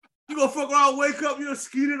 You gonna fuck around, wake up, you're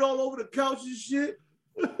skeeted all over the couch and shit.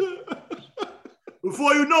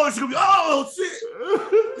 Before you know it, you're gonna be, oh shit.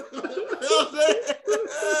 You know what I'm saying?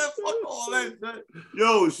 Fuck all that shit.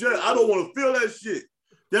 Yo, shit, I don't want to feel that shit.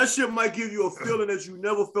 That shit might give you a feeling that you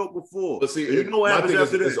never felt before. But see, you know what happens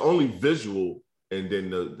after that? It's only visual, and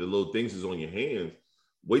then the little things is on your hands.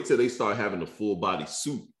 Wait till they start having a full body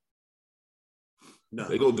suit. No,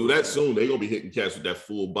 they're gonna do that soon. They're gonna be hitting cats with that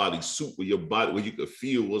full body suit where your body, where you can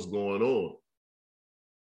feel what's going on.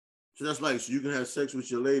 So that's like, so you can have sex with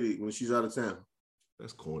your lady when she's out of town.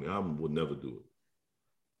 That's corny. I would never do it.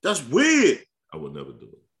 That's weird. I would never do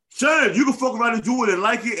it. Son, you can fuck around and do it and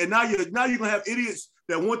like it, and now you're gonna have idiots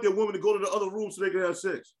that want their women to go to the other room so they can have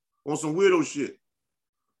sex on some weirdo shit.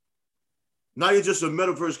 Now you're just a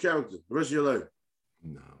metaverse character the rest of your life.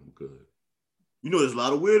 Nah, I'm good. You know, there's a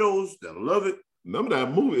lot of weirdos that'll love it. Remember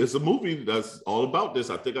that movie? It's a movie that's all about this.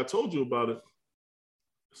 I think I told you about it.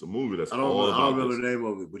 It's a movie that's all about this. I don't remember the name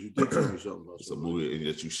of it, but you did tell me something about it. It's a movie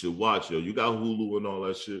that you should watch, yo. You got Hulu and all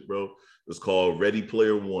that shit, bro. It's called Ready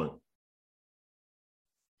Player One.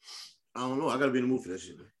 I don't know. I gotta be in the mood for that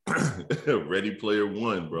shit, man. Ready Player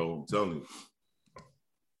One, bro. I'm telling you.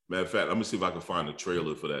 Matter of fact, I'm gonna see if I can find a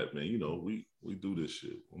trailer for that, man. You know, we do this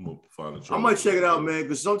shit. I'm gonna find a trailer. I might check it out, man,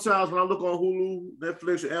 because sometimes when I look on Hulu,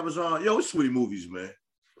 Netflix, or Amazon, yo, it's sweetie movies, man.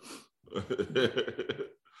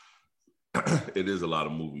 It is a lot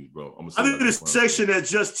of movies, bro. I need a section that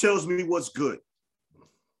just tells me what's good.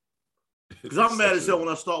 Because I'm mad as hell when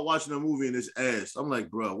I start watching a movie and it's ass. I'm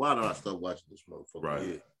like, bro, why did I start watching this motherfucker? Right.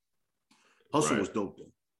 Yeah. Hustle was dope,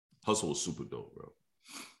 though. Hustle was super dope, bro.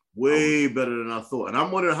 Way better than I thought. And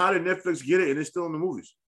I'm wondering, how did Netflix get it and it's still in the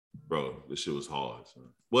movies? Bro, this shit was hard, son.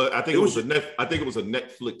 Well, I think it was a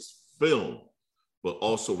Netflix film, but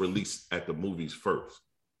also released at the movies first.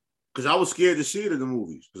 Because I was scared to see it in the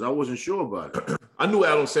movies because I wasn't sure about it. I knew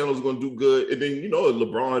Adam Sandler was going to do good. And then, you know,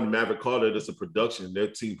 LeBron, Maverick Carter, that's a production, their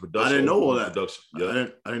team production. I didn't know all that. Yeah.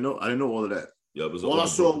 I didn't know all of that. Yeah, it was all I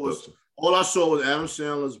saw was Adam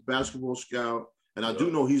Sandler's Basketball Scout. And I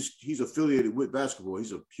do know he's affiliated with basketball.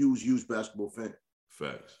 He's a huge basketball fan.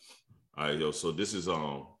 Facts. All right, yo. So this is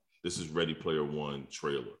Ready Player One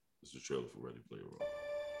trailer. This is a trailer for Ready Player One.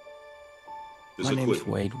 My name's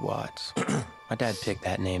Wade Watts. My dad picked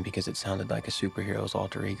that name because it sounded like a superhero's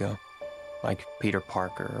alter ego, like Peter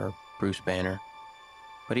Parker or Bruce Banner.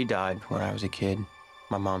 But he died when I was a kid.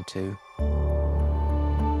 My mom too.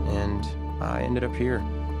 And I ended up here.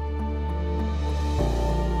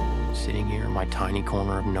 Sitting here in my tiny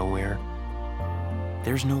corner of nowhere.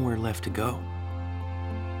 There's nowhere left to go.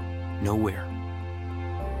 Nowhere.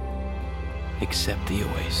 Except the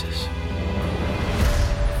Oasis.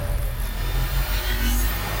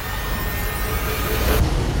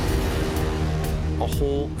 A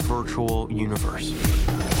whole virtual universe.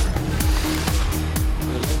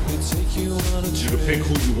 You can pick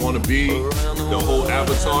who you want to be, the whole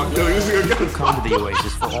avatar. Come to the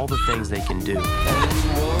Oasis for all the things they can do.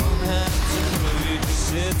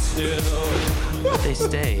 But they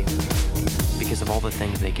stay because of all the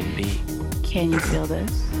things they can be. Can you feel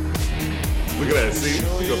this? Look at that, see?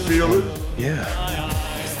 You can feel it? Yeah.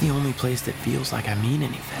 It's the only place that feels like I mean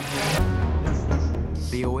anything.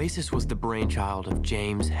 The Oasis was the brainchild of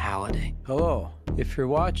James Halliday. Hello. If you're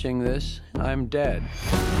watching this, I'm dead.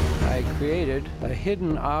 I created a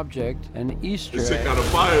hidden object, an Easter egg. This shit got a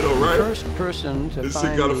fire though, right? The first person to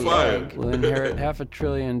find the egg will inherit $500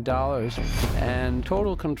 billion and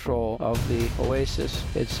total control of the Oasis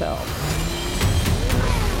itself.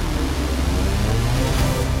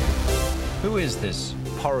 Who is this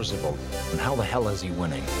Parzival, and how the hell is he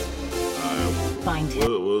winning? Find him.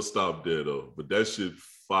 We'll stop there though. But that shit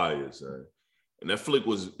fires, man. And that flick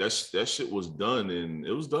was that shit was done, and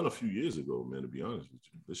it was done a few years ago, man. To be honest with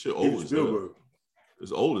you, this shit old as hell.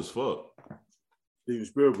 It's old as fuck. Steven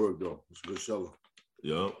Spielberg though, it's a good seller.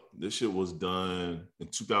 Yeah, this shit was done in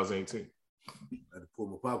 2018. I had to pour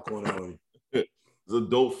my popcorn out on you. It's a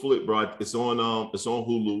dope flick, bro. It's on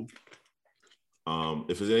Hulu.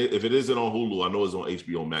 If it isn't on Hulu, I know it's on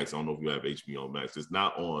HBO Max. I don't know if you have HBO Max. It's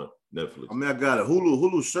not on Netflix. I mean, I got it.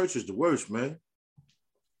 Hulu search is the worst, man.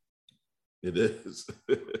 It is.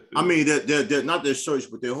 I mean, they're not their search,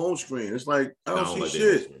 but their home screen. It's like I don't see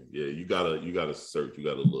shit. Yeah, you gotta search. You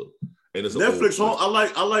gotta look. And it's Netflix home. I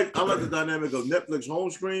like the dynamic of Netflix home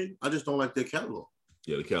screen. I just don't like their catalog.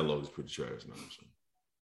 Yeah, the catalog is pretty trash now.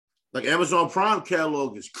 Like Amazon Prime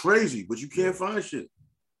catalog is crazy, but you can't find shit.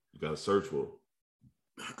 You gotta search for it.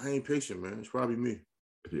 I ain't patient, man. It's probably me.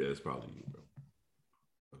 Yeah, it's probably you, bro.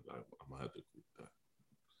 I'm gonna have to agree with that.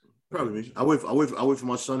 Probably me. I wait for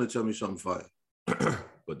my son to tell me something fire.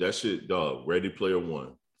 But that shit, dog. Ready Player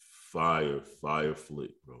One, fire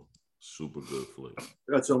flick, bro. Super good flick. I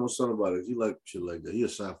gotta tell my son about it. He like shit like that. He a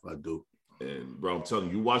sci-fi dude. And bro, I'm telling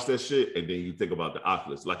you, you watch that shit, and then you think about the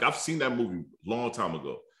Oculus. Like I've seen that movie a long time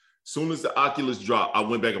ago. Soon as the Oculus dropped, I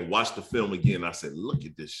went back and watched the film again. I said, "Look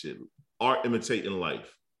at this shit, art imitating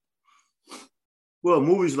life." Well,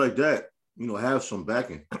 movies like that, you know, have some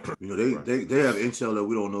backing. You know, they have intel that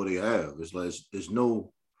we don't know they have. It's like there's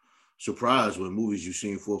no surprise when movies you've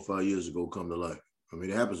seen 4 or 5 years ago come to life. I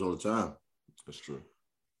mean, it happens all the time. That's true.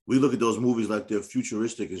 We look at those movies like they're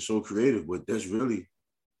futuristic and so creative, but that's really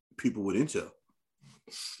people with intel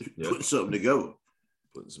putting something together.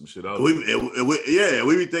 Putting some shit out. We be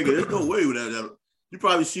thinking, there's no way with that. You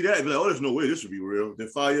probably see that and be like, oh, there's no way this would be real. Then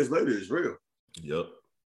 5 years later, it's real. Yep.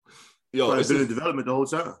 Yo, it's been in development the whole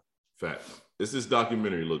time. Fact. It's this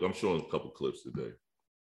documentary. Look, I'm showing a couple clips today.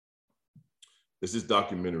 It's this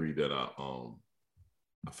documentary that I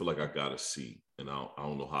feel like I gotta see, and I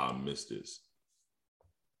don't know how I missed this.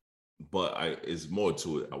 But it's more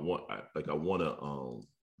to it. I want to.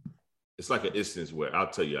 It's like an instance where I'll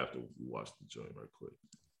tell you after we watch the joint right quick.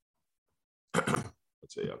 I'll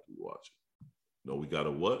tell you after we watch it. No, we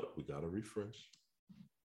gotta what? We gotta refresh.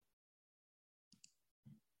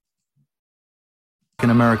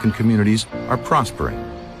 American communities are prospering,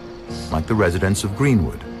 like the residents of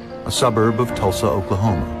Greenwood, a suburb of Tulsa,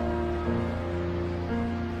 Oklahoma.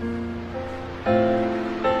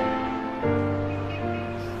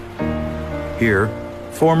 Here,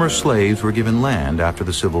 former slaves were given land after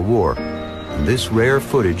the Civil War, and this rare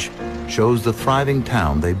footage shows the thriving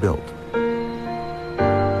town they built.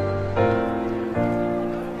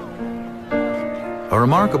 A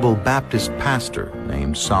remarkable Baptist pastor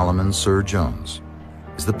named Solomon Sir Jones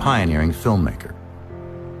is the pioneering filmmaker.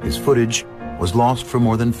 His footage was lost for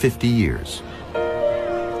more than 50 years.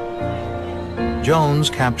 Jones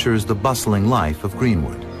captures the bustling life of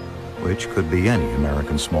Greenwood, which could be any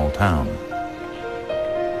American small town.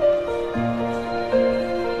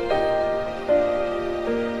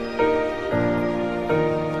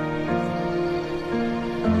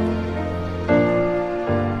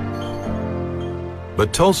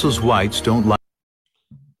 But Tulsa's whites don't like.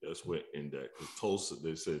 That's where in that Tulsa,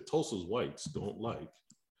 they said Tulsa's whites don't like.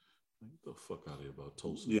 Get the fuck out of here about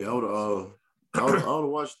Tulsa. Yeah, I would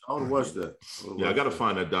watch that. Yeah, I gotta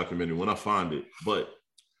find that documentary when I find it. But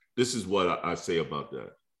this is what I say about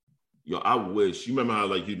that. Yo, I wish, you remember how,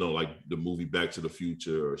 like, you know, like the movie Back to the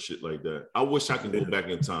Future or shit like that. I wish I could go back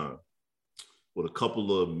in time with a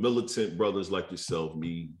couple of militant brothers like yourself,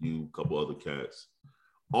 me, you, a couple other cats,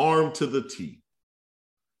 armed to the teeth,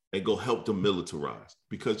 and go help them militarize.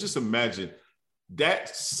 Because just imagine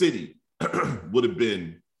that city would have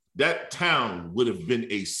been, that town would have been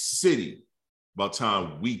a city by the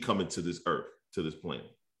time we come into this earth, to this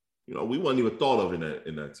planet. You know, we wasn't even thought of in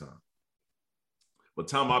that time. By the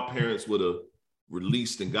time our parents would have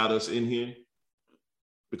released and got us in here,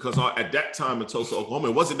 because at that time in Tulsa, Oklahoma,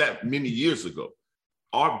 it wasn't that many years ago.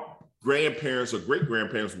 Our grandparents or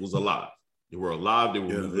great-grandparents was alive. They were alive, they were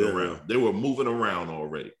moving around. They were moving around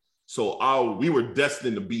already. So we were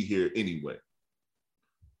destined to be here anyway.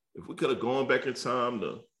 If we could have gone back in time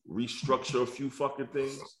to restructure a few fucking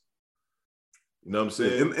things, you know what I'm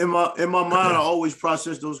saying? In my mind, I always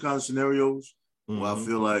process those kind of scenarios where I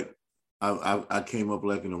feel like I came up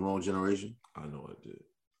like in the wrong generation. I know I did.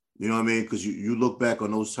 You know what I mean? Because you look back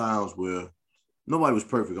on those times where nobody was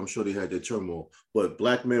perfect. I'm sure they had their turmoil, but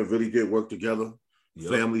black men really did work together.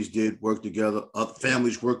 Yep. Families did work together.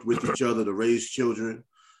 Families worked with each other to raise children.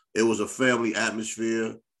 It was a family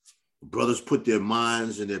atmosphere. Brothers put their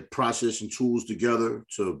minds and their processing tools together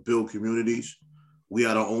to build communities. We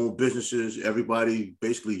had our own businesses. Everybody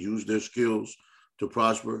basically used their skills to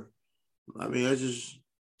prosper. I mean,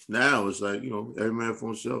 now it's like, you know, every man for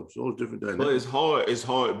himself. It's all different dynamics. But it's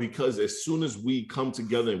hard because as soon as we come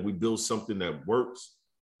together and we build something that works,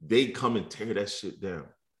 they come and tear that shit down.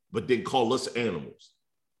 But they call us animals.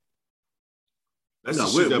 That's the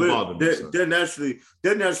shit that bothers me.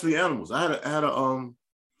 They're naturally animals. I had a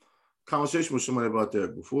conversation with somebody about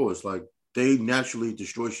that before. It's like they naturally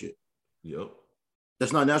destroy shit. Yep.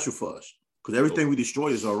 That's not natural for us because everything we destroy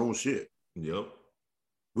is our own shit. Yep.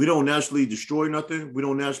 We don't naturally destroy nothing. We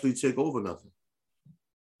don't naturally take over nothing.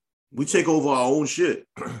 We take over our own shit.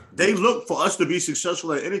 They look for us to be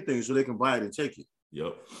successful at anything so they can buy it and take it.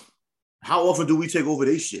 Yep. How often do we take over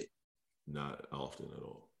their shit? Not often at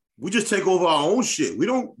all. We just take over our own shit. We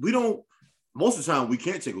don't, most of the time we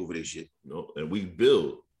can't take over their shit. No, and we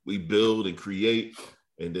build and create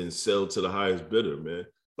and then sell to the highest bidder, man.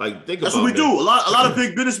 Like, think that's about what we do. A lot of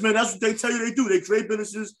big businessmen, that's what they tell you they do. They create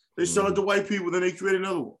businesses, they sell it to white people, then they create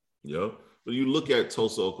another one. Yeah. But you look at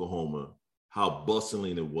Tulsa, Oklahoma, how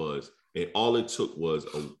bustling it was, and all it took was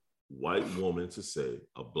a white woman to say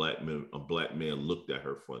a black man looked at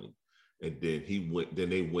her funny. And then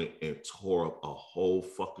they went and tore up a whole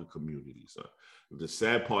fucking community, son. The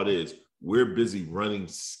sad part is we're busy running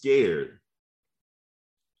scared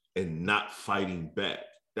and not fighting back.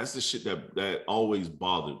 That's the shit that always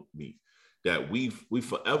bothered me. That we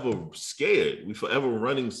forever scared. We forever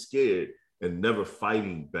running scared and never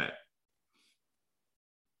fighting back.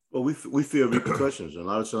 Well, we fear repercussions, and a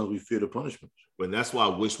lot of times we fear the punishments. And that's why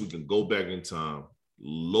I wish we can go back in time,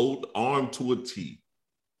 armed to a T,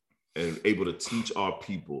 and able to teach our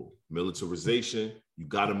people militarization. You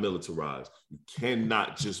got to militarize. You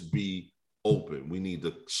cannot just be open. We need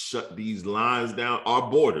to shut these lines down, our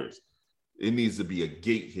borders. It needs to be a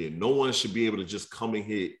gate here. No one should be able to just come in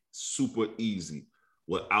here super easy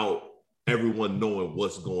without everyone knowing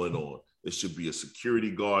what's going on. There should be a security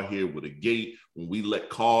guard here with a gate. When we let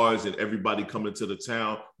cars and everybody come into the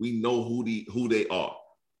town, we know who they are.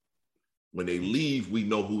 When they leave, we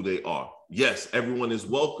know who they are. Yes, everyone is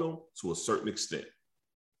welcome to a certain extent.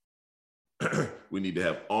 We need to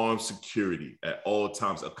have armed security at all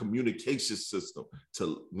times, a communication system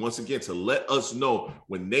to, once again, to let us know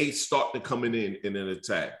when they start to coming in an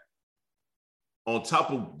attack. On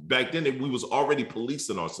top of, back then, we was already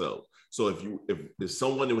policing ourselves. So if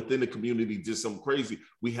someone within the community did something crazy,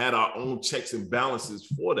 we had our own checks and balances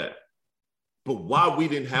for that. But why we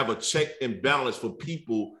didn't have a check and balance for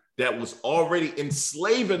people that was already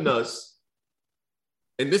enslaving us,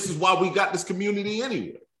 and this is why we got this community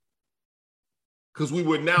anyway. Because we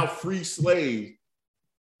were now free slaves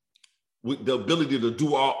with the ability to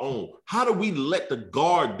do our own. How do we let the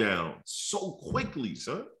guard down so quickly,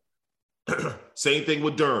 son? Same thing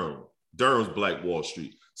with Durham. Durham's Black Wall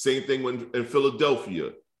Street. Same thing in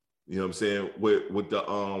Philadelphia. You know what I'm saying? With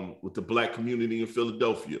the Black community in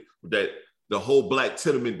Philadelphia. That the whole Black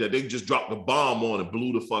tenement that they just dropped the bomb on and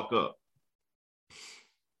blew the fuck up.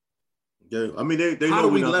 Yeah, I mean, they how know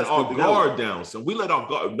do we let our guard down? So we let our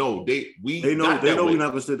guard. No, they know we're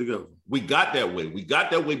not gonna stay together. We got that way. We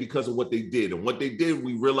got that way because of what they did, and what they did,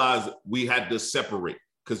 we realized we had to separate.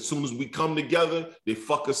 Because as soon as we come together, they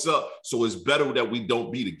fuck us up. So it's better that we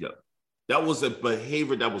don't be together. That was a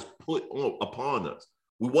behavior that was put upon us.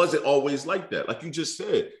 We wasn't always like that. Like you just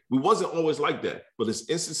said, we wasn't always like that. But there's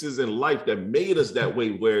instances in life that made us that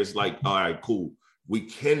way, where it's like, all right, cool. We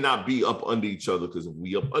cannot be up under each other, because if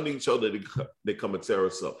we up under each other, they come and tear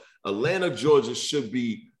us up. Atlanta, Georgia should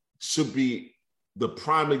be the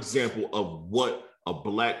prime example of what a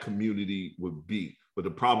Black community would be. But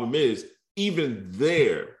the problem is, even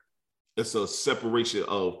there, it's a separation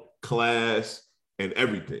of class and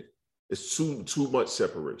everything. It's too much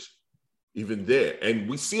separation, even there. And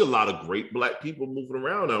we see a lot of great Black people moving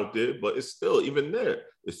around out there, but it's still, even there,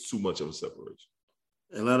 it's too much of a separation.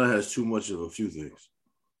 Atlanta has too much of a few things.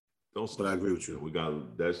 But I agree with you. We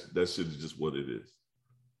got that shit is just what it is.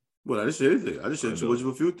 Well, I didn't say anything. I just said too much of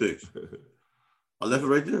a few things. I left it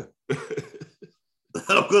right there.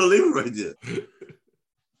 I'm gonna leave it right there.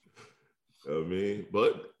 I mean,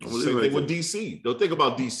 but same thing with DC. Don't think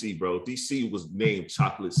about DC, bro. DC was named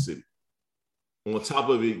Chocolate City. On top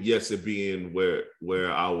of it, yes, it being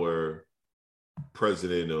where our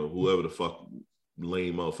president or whoever the fuck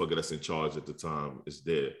lame motherfucker that's in charge at the time is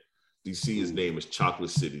there. DC's name is Chocolate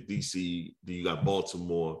City. DC, you got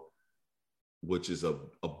Baltimore, which is a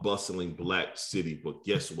bustling Black city, but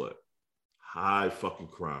guess what? High fucking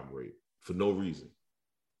crime rate for no reason.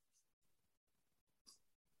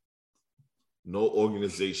 No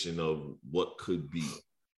organization of what could be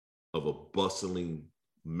of a bustling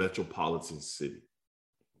metropolitan city.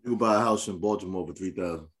 You buy a house in Baltimore for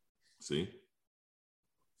 $3,000. See?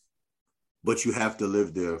 But you have to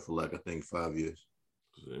live there for like, I think, 5 years.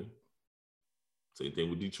 See? Same thing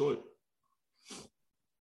with Detroit.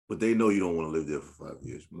 But they know you don't want to live there for 5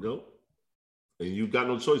 years. Bro. Nope. And you got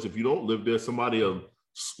no choice. If you don't live there, somebody will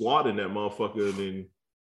squat in that motherfucker and then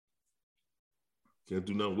can't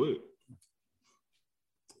do nothing with it.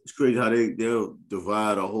 It's crazy how they'll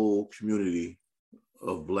divide a whole community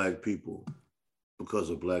of Black people because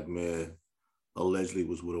a Black man allegedly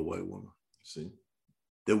was with a white woman. See?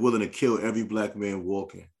 They're willing to kill every Black man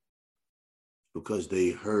walking because they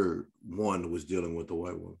heard one was dealing with a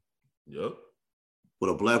white woman. Yep. But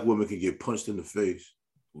a Black woman can get punched in the face.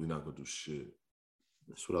 We're not gonna do shit.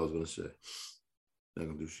 That's what I was gonna say. Not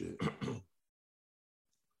gonna do shit.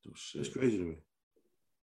 Do shit. That's crazy to me.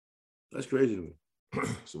 That's crazy to me.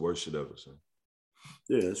 It's the worst shit ever, son.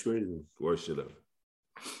 Yeah, that's crazy to me. Worst shit ever.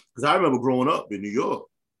 Because I remember growing up in New York,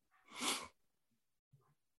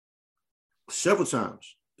 several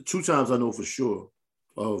times, 2 times I know for sure,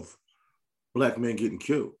 of Black men getting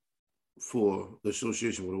killed for the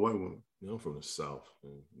association with a white woman. You know, I'm from the South.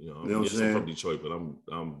 And, I'm from Detroit, but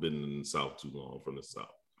I'm been in the South too long. I'm from the South.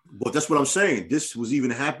 But that's what I'm saying. This was even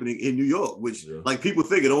happening in New York, which like people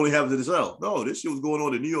think it only happens in the South. No, this shit was going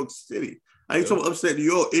on in New York City. I ain't talking upstate New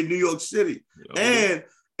York, in New York City. And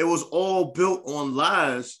it was all built on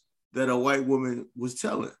lies that a white woman was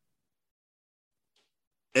telling.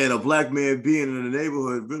 And a Black man being in the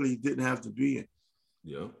neighborhood really didn't have to be in.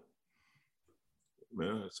 Yeah.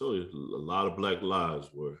 Man, I told you, a lot of Black lives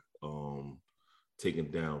were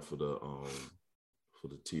taken down for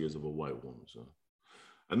the tears of a white woman. So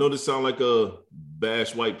I know this sounds like a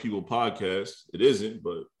bash white people podcast. It isn't,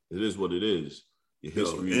 but it is what it is. Your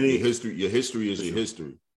history, your history is your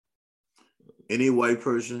history. Any white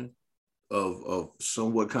person of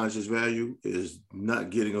somewhat conscious value is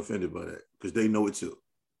not getting offended by that because they know it too.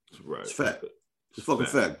 Right. It's fact. It's fucking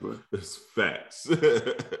fact, bro. It's facts.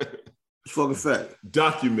 It's fucking fact.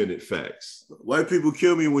 Documented facts. White people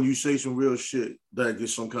kill me when you say some real shit that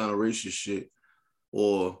gets some kind of racist shit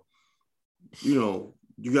or,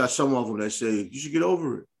 you got some of them that say you should get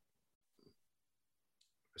over it.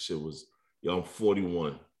 That shit was, I'm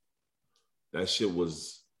 41. That shit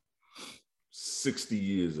was 60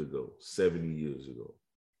 years ago, 70 years ago.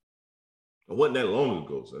 It wasn't that long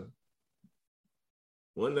ago, son.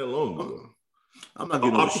 Wasn't that long ago. I'm not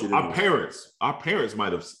getting over shit. Our parents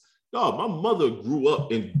might have. No, my mother grew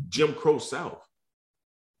up in Jim Crow South.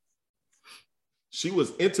 She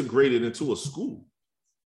was integrated into a school.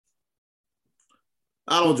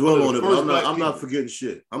 I don't dwell on it, but I'm not forgetting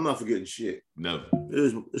shit. I'm not forgetting shit. Never.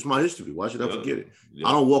 It's my history. Why should I forget it? Yeah.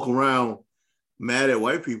 I don't walk around mad at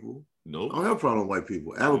white people. No. I don't have a problem with white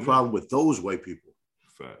people. I have a problem with those white people.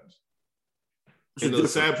 Facts. And the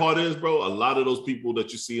sad part is, bro, a lot of those people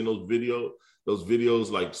that you see in those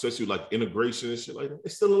videos, like especially like integration and shit like that,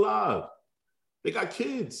 they're still alive. They got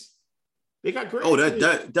kids. They got great. Oh,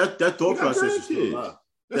 that thought process is still alive.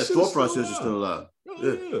 That thought process is still alive.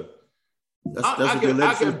 Yeah. I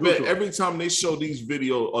can bet every time they show these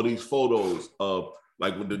videos or these photos of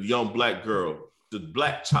like with the young black girl, the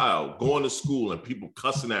black child going to school and people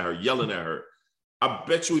cussing at her, yelling at her. I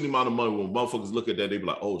bet you any amount of money when motherfuckers look at that, they be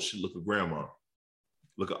like, oh shit, look at grandma.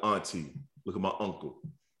 Look at auntie. Look at my uncle.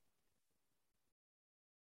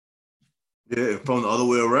 Yeah, from the other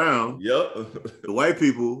way around. Yep. The white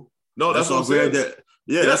people. No, that's what I'm saying.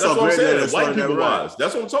 That's what I'm saying. White people wise.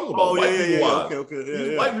 That's what I'm talking about. White people wise. Okay.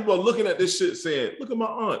 These white people are looking at this shit saying, look at my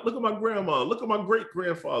aunt, look at my grandma, look at my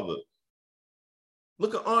great-grandfather.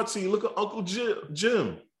 Look at auntie, look at Uncle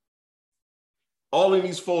Jim. All in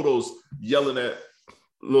these photos yelling at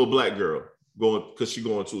little black girl because she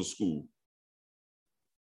going to a school.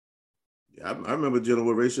 Yeah, I remember dealing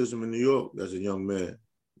with racism in New York as a young man.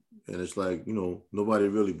 And it's like, nobody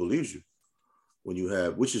really believes you when you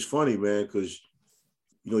have, which is funny, man, because,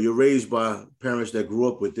 you're raised by parents that grew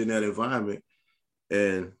up within that environment.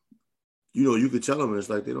 And, you could tell them, and it's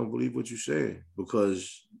like they don't believe what you're saying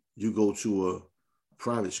because you go to a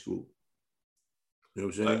private school. You know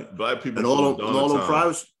what I'm saying? Black people and all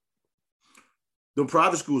them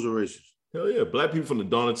private schools are racist. Hell yeah. Black people from the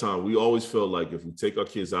dawn of time, we always felt like if we take our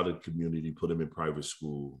kids out of the community, put them in private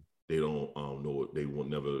school, they don't know it. They will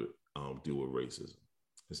never deal with racism.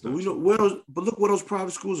 It's not but look where those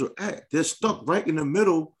private schools are at. They're stuck right in the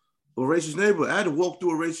middle of a racist neighborhood. I had to walk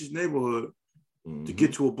through a racist neighborhood to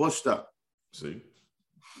get to a bus stop. See?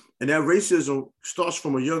 And that racism starts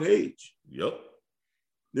from a young age. Yep.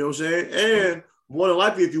 You know what I'm saying? And more than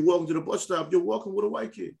likely, if you walk into the bus stop, you're walking with a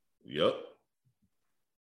white kid. Yep.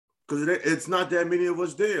 Because it's not that many of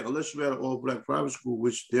us there, unless you're at an all-black private school,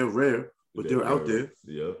 which they're rare, but they're out there.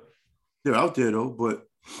 Yeah. They're out there, though. But,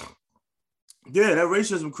 yeah, that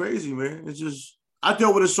racism crazy, man. It's just, I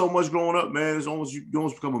dealt with it so much growing up, man. It's almost, you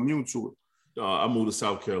almost become immune to it. I moved to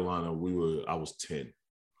South Carolina. I was 10.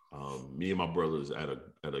 Me and my brothers at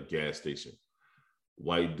a gas station.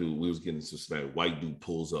 White dude, we was getting some snack. White dude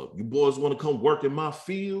pulls up. You boys want to come work in my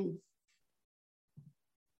field?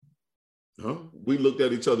 Huh? We looked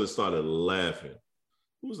at each other and started laughing.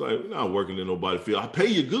 He was like, we're not working in nobody's field. I pay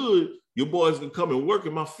you good. Your boys can come and work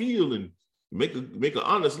in my field and make an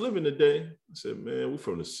honest living today. I said, man, we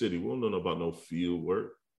from the city. We don't know about no field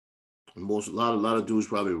work. A lot of dudes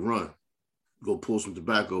probably run, go pull some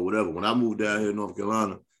tobacco or whatever. When I moved down here in North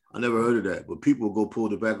Carolina, I never heard of that. But people would go pull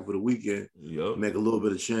tobacco for the weekend, make a little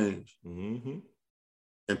bit of change. Mm-hmm.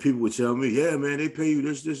 And people would tell me, yeah, man, they pay you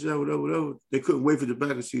this, that, whatever. They couldn't wait for the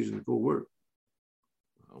tobacco season to go work.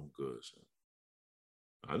 I'm good, son.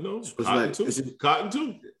 I know. So cotton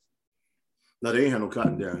too. No, they ain't have no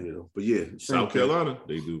cotton down here, though. But yeah. South Carolina,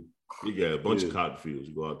 they do. You got a bunch of cotton fields.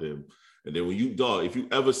 You go out there. And then when if you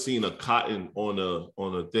ever seen a cotton on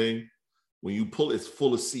a thing, when you pull, it's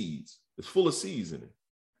full of seeds. It's full of seeds in it.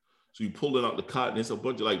 So you pull it out the cotton. It's a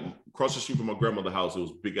bunch of, like, across the street from my grandmother's house, it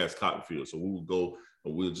was big ass cotton field. So we would go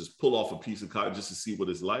and we'll just pull off a piece of cotton just to see what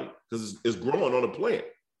it's like. Because it's growing on a plant.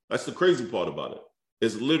 That's the crazy part about it.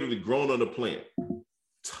 It's literally growing on a plant.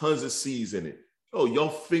 Tons of seeds in it. Oh, your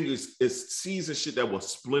fingers, it's seeds and shit that will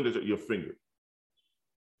splinter your finger.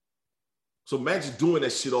 So imagine doing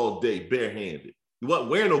that shit all day, barehanded. You weren't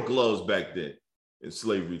wearing no gloves back then in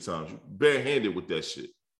slavery times. You barehanded with that shit.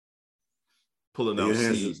 Pulling out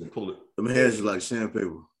seeds and pulling. Them hands are like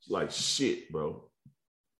sandpaper. It's like shit, bro.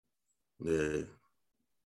 Yeah.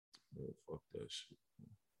 Man, fuck that shit.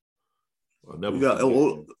 I'll never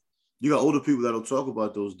you got older people that'll talk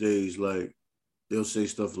about those days, like they'll say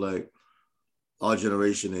stuff like our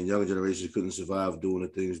generation and younger generations couldn't survive doing the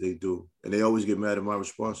things they do. And they always get mad at my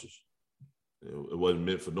responses. It wasn't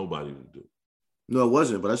meant for nobody to do. No, it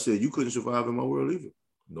wasn't. But I said, you couldn't survive in my world either.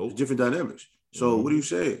 Nope. It's different dynamics. So what do you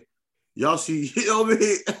say? Y'all see, you know what I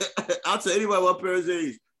mean? I'll tell anybody my parents'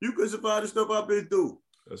 age, you couldn't survive the stuff I've been through.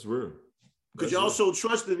 That's real. Because y'all so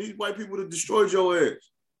trusting these white people that destroyed your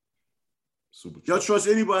ass. Super. Y'all trust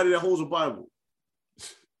anybody that holds a Bible.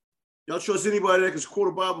 Y'all trust anybody that can quote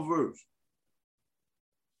a Bible verse.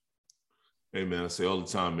 Hey, man, I say all the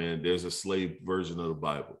time, man, there's a slave version of the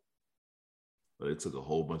Bible. They took a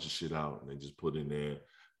whole bunch of shit out and they just put in there,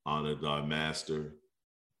 honor thy master.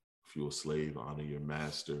 If you're a slave, honor your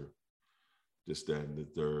master. This, that, and the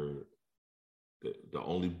third. The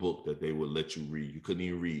only book that they would let you read, you couldn't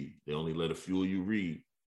even read. They only let a few of you read.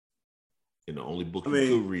 And the only book you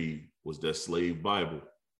could read was that slave Bible.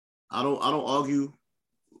 I don't argue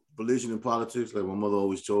religion and politics like my mother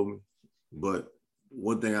always told me. But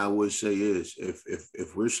one thing I would say is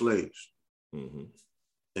if we're slaves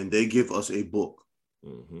and they give us a book,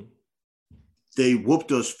 they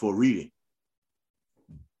whooped us for reading.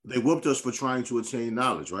 They whooped us for trying to attain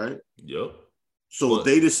knowledge, right? Yep. So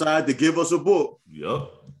they decide to give us a book. Yep.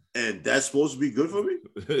 And that's supposed to be good for me?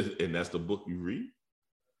 And that's the book you read?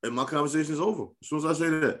 And my conversation is over. As soon as I say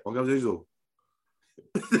that, my conversation is over.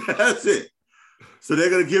 That's it. So they're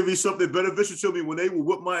going to give me something beneficial to me when they will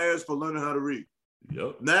whip my ass for learning how to read.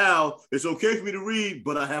 Yep. Now, it's okay for me to read,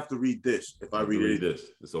 but I have to read this if I read this.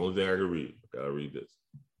 It's the only thing I can read. I got to read this.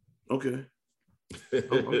 Okay.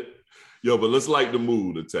 Yo, but let's lighten the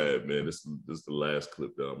mood a tad, man. This is the last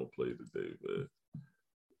clip that I'm going to play today, man.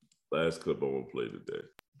 Last clip I'm going to play today.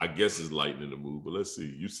 I guess it's lightening the mood, but let's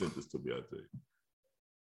see. You sent this to me, I think.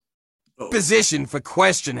 Position for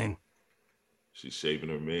questioning. She's shaving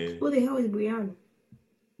her man. Who the hell is Brianna?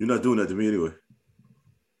 You're not doing that to me anyway.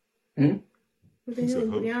 Who the hell is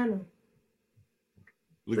Brianna?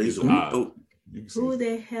 Look at his eye. Who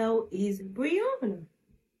the hell is Brianna?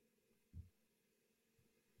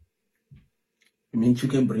 You mean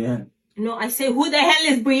chicken Brianna? No, I say who the hell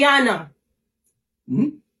is Brianna?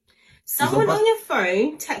 Someone on your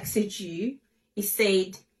phone texted you. He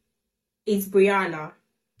said, "It's Brianna.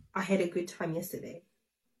 I had a good time yesterday."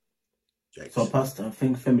 So, Pastor, I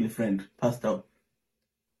think family friend passed out.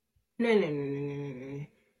 No.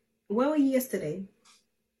 Where were you yesterday?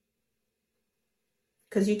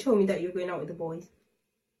 Because you told me that you were going out with the boys.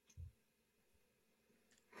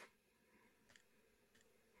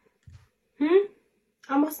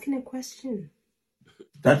 I'm asking a question.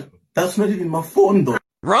 That's not even my phone, though.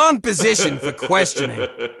 Wrong position for questioning. He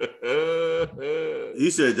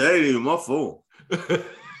said, that ain't even my phone.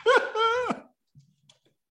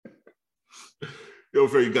 Yo,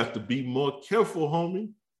 Fred, you got to be more careful,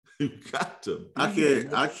 homie. You got to. I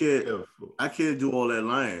can't do all that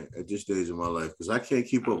lying at this stage of my life because I can't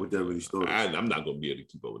keep up with that many stories. I'm not gonna be able to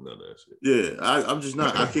keep up with none of that shit. Yeah, I'm just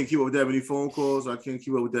not. I can't keep up with that many phone calls. I can't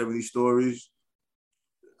keep up with that many stories.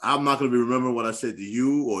 I'm not gonna be remembering what I said to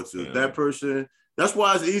you or to that person. That's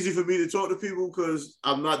why it's easy for me to talk to people because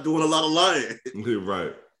I'm not doing a lot of lying.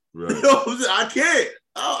 Right. You know, I can't.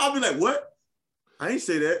 I'll be like, what? I ain't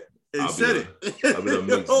say that. And said it. I'll be like,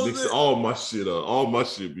 mix all my shit up. All my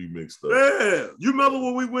shit be mixed up. Yeah. You remember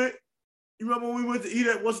when we went? You remember when we went to eat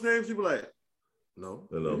at what's name? People like, no.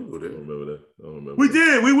 I don't remember that. We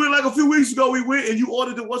did. We went like a few weeks ago. We went and you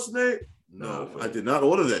ordered the what's name? No, I did not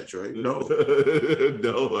order that, Trey. No.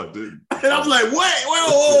 No, I didn't. And I was like,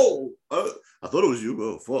 whoa. I thought it was you.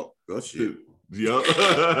 Oh, fuck. Oh, shit. Yeah.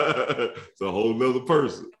 It's a whole nother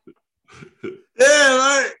person. Yeah,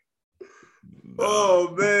 right.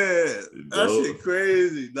 Oh, man. That shit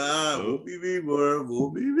crazy. Nah, won't be me, bro.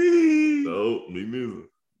 Won't be me. No, me neither.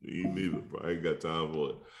 Me neither, bro. I ain't got time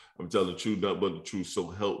for it. I'm telling the truth, nothing but the truth. So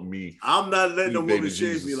help me. I'm not letting no woman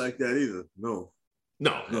shame me like that either. No.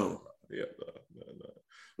 Yeah, no.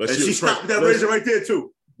 And she stopped that razor right there,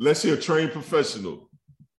 too. Let's see a trained professional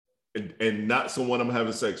and not someone I'm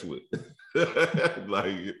having sex with.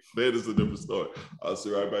 Like, that is a different story. I'll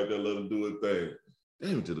sit right back there, let him do his thing.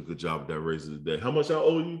 Damn, did a good job with that razor today. How much I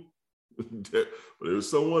owe you? There's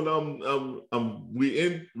someone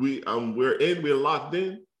we're locked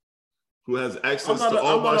in who has access to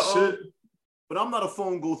all my shit. But I'm not a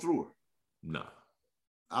phone go through her. Nah.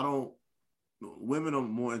 I don't. Women are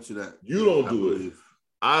more into that. You don't do it.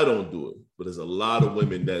 I don't do it. But there's a lot of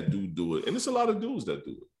women that do it. And there's a lot of dudes that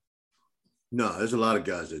do it. No, there's a lot of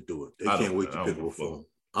guys that do it. They can't wait to pick up a phone.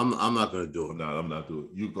 I'm not going to do it. No, I'm not doing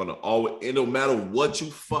it. You're going to always, and no matter what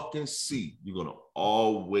you fucking see, you're going to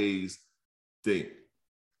always think.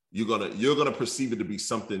 You're gonna perceive it to be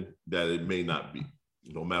something that it may not be.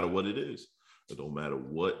 No matter what it is. It don't matter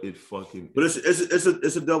what it fucking But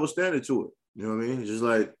it's a double standard to it. You know what I mean? It's just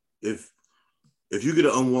like if you get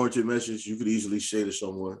an unwarranted message, you could easily say to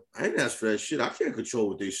someone, I ain't asked for that shit. I can't control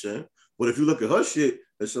what they say. But if you look at her shit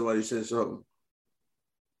and somebody said something,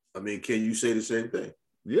 I mean, can you say the same thing?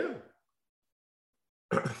 Yeah.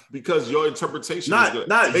 Because your interpretation not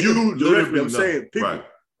you directly, I'm saying people. Right.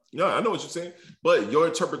 Yeah, I know what you're saying. But your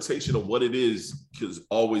interpretation of what it is could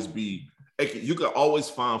always be, you can always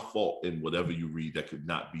find fault in whatever you read that could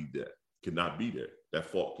not be there. That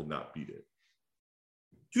fault could not be there.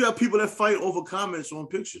 You have people that fight over comments on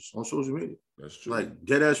pictures on social media. That's true. Like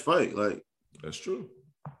dead ass fight. Like that's true.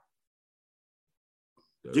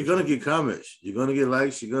 You're gonna get comments. You're gonna get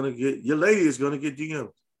likes. Your lady is gonna get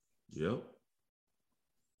DMs. Yep.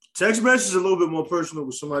 Text message is a little bit more personal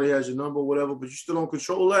when somebody has your number or whatever, but you still don't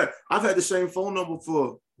control that. I've had the same phone number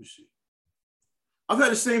for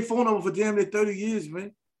damn near 30 years,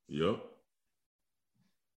 man. Yep.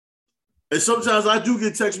 And sometimes I do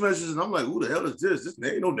get text messages and I'm like, who the hell is this? This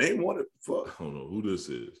ain't no name on it. Fuck. I don't know who this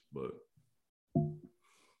is, but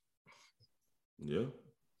yeah.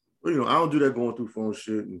 Well, I don't do that going through phone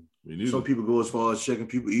shit. And some people go as far as checking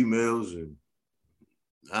people's emails, and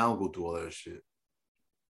I don't go through all that shit.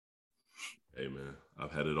 Hey man,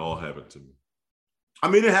 I've had it all happen to me. I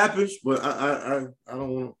mean, it happens, but I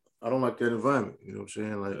don't like that environment. You know what I'm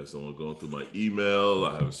saying? Like, I have someone going through my email.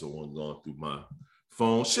 I have someone going through my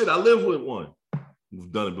phone. Shit, I live with one.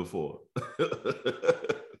 We've done it before.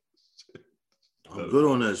 I'm good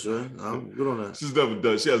on that, sir. I'm good on that.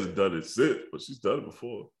 She hasn't done it since, but she's done it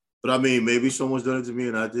before. But I mean, maybe someone's done it to me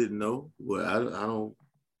and I didn't know. But I don't,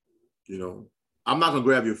 I'm not gonna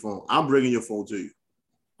grab your phone. I'm bringing your phone to you.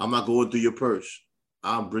 I'm not going through your purse.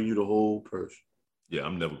 I'll bring you the whole purse. Yeah,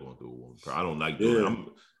 I'm never going through one. I don't like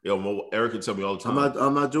doing it. Eric can tell me all the time.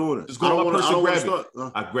 I'm not doing it. Just go to my purse and grab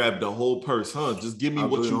it. I grabbed the whole purse, huh? Just give me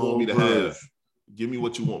what you want me to have. Give me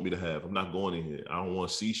what you want me to have. I'm not going in here. I don't want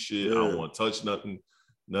to see shit. Yeah. I don't want to touch nothing.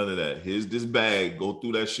 None of that. Here's this bag. Go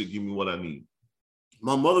through that shit. Give me what I need.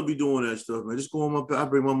 My mother be doing that stuff, man. Just go on my bag. I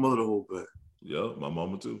bring my mother the whole bag. Yeah, my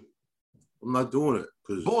mama too. I'm not doing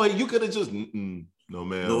it. Boy, you could have just... No,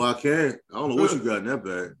 man. No, I can't. I don't know what you got in that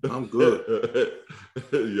bag. I'm good.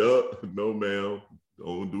 Yup. No, ma'am.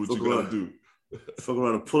 Don't do what you gotta do. Fuck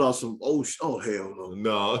around and pull out some. Oh hell no.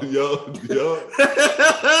 No, yup.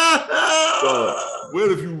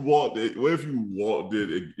 What if you walked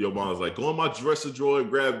in? And your mom's like, go in my dresser drawer and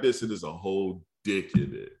grab this, and there's a whole dick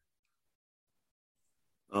in it.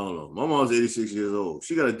 I don't know. My mom's 86 years old.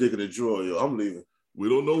 She got a dick in the drawer, yo. I'm leaving. We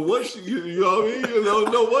don't know what she, you know what I mean? You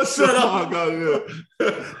don't know what shit I got in there.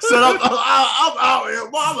 Shut up. I'm out here.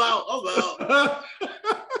 I'm out.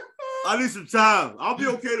 I need some time. I'll be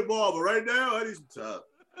okay tomorrow, but right now, I need some time.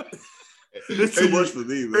 It's too much for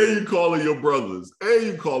me, man. And you calling your brothers.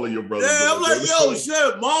 Yeah, I'm like, yo,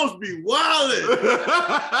 shit, moms be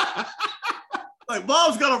wildin'. Like,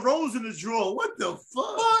 mom's got a rose in the drawer. What the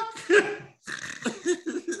fuck?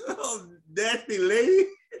 Oh, nasty lady.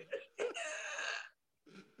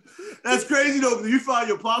 That's crazy though. If you find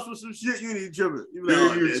your pops with some shit, you ain't even tripping. You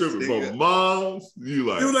ain't tripping. But moms,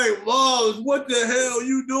 you're like, moms, what the hell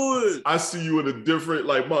you doing? I see you in a different,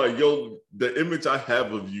 like, Mom, the image I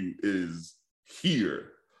have of you is here.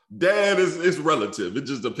 Dad is relative. It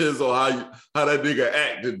just depends on how that nigga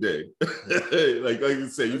act today. like you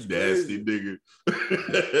say, you nasty nigga.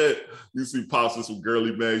 You see pops with some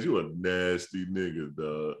girly bags, you a nasty nigga,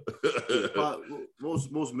 dog.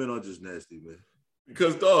 Most men are just nasty, man.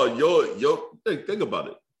 Because dog, think about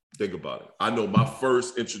it. I know my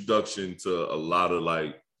first introduction to a lot of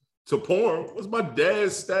to porn was my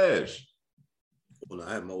dad's stash. Well,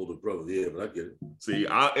 I have my older brother, yeah, but I get it. See,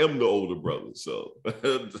 I am the older brother, so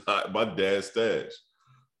my dad's stash.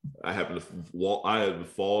 I happened to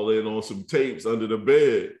fall in on some tapes under the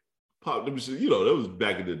bed. Pop them shit, that was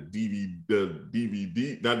back in the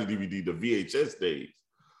DVD, not the DVD, the VHS days.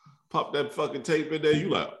 Pop that fucking tape in there, you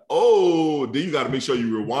like, oh, then you got to make sure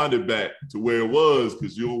you rewind it back to where it was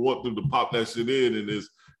because you don't want them to pop that shit in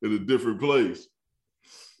a different place.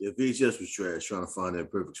 Yeah, VHS was trash trying to find that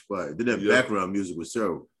perfect spot. Then that background music was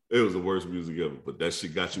terrible. It was the worst music ever, but that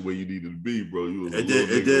shit got you where you needed to be, bro. You was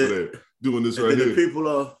there doing this right here.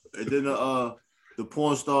 The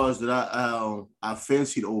porn stars that I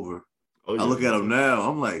fancied over, I look at them now,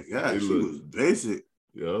 I'm like, God, she was basic.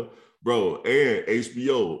 Yeah. Bro, and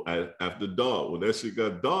HBO after dark. When that shit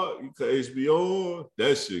got dark, you cut HBO on,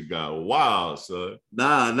 that shit got wild, son.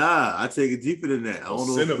 Nah, I take it deeper than that. I don't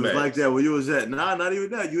know if it was like that where you was at. Nah, not even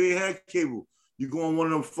that. You ain't had cable. You go on one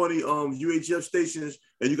of them funny UHF stations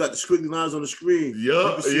and you got the squiggly lines on the screen.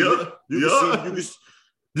 Yeah.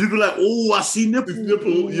 You be like, oh, I see nipple.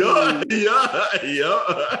 Yeah.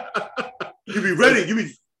 You be ready.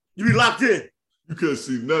 You be locked in. You couldn't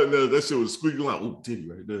see nothing else. That shit was squeaking like, oh, titty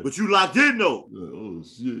right there. But you locked in though. Oh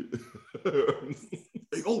shit.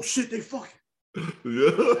 Like, oh shit, they fucking.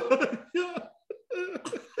 Yeah.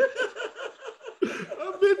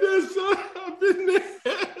 I've been there, son. I've been there.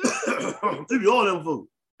 Give you all them folks.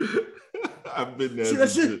 I've been there. See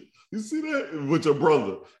that shit? You see that? With your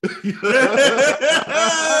brother.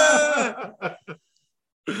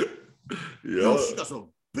 Yo, she got some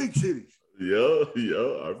big titties. Yeah,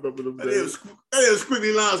 I remember them days. There's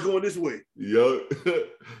squiggly lines going this way. Yeah.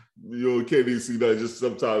 You can't even see that. Just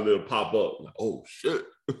sometimes they'll pop up. Like, oh, shit.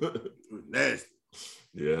 Nasty.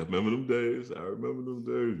 Yeah, I remember them days. I remember them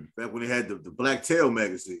days. Back when they had the Black Tail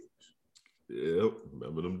magazine. Yeah,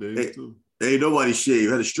 remember them days, too. Ain't nobody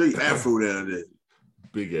shaved. Had a straight afro down there.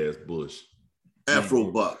 Big ass bush.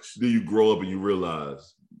 Afro box. Then you grow up and you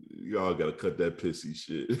realize y'all gotta cut that pissy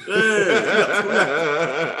shit.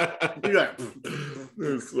 Yeah.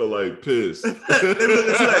 It smell like piss. They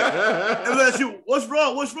look at you. What's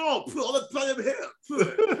wrong? What's wrong? Put all the play here.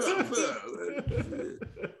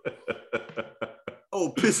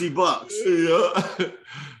 Oh, pissy box. Yeah.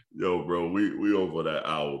 Yo, bro, we over that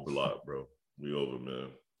hour block, bro. We over, man.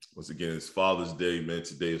 Once again, it's Father's Day, man.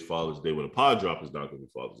 Today is Father's Day. When the pod drop, it's not going to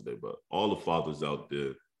be Father's Day, but all the fathers out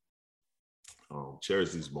there,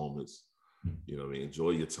 cherish these moments. You know what I mean? Enjoy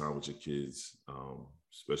your time with your kids,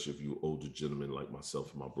 especially if you're older gentlemen like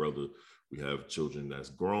myself and my brother. We have children that's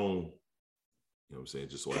grown. You know what I'm saying?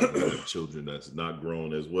 Just so I have children that's not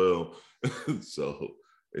grown as well. So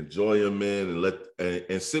enjoy them, man,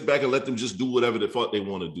 and sit back and let them just do whatever the fuck they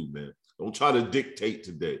want to do, man. Don't try to dictate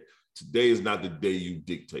today. Today is not the day you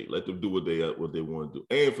dictate. Let them do what they want to do.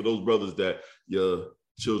 And for those brothers that your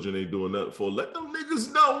children ain't doing nothing for, let them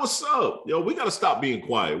niggas know what's up. Yo, we got to stop being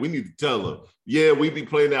quiet. We need to tell them, yeah, we be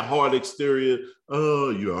playing that hard exterior.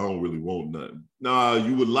 Oh, I don't really want nothing. Nah,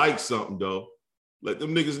 you would like something, though. Let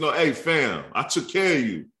them niggas know, hey, fam, I took care of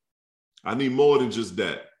you. I need more than just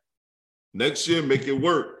that. Next year, make it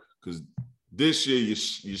work, because this year you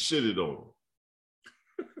shitted on them.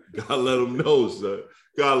 Gotta let them know, son.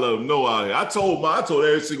 Gotta let them know out here. I told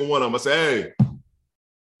every single one of them, I said, hey,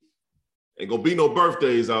 ain't gonna be no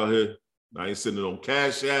birthdays out here. I ain't sending on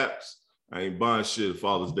cash apps. I ain't buying shit.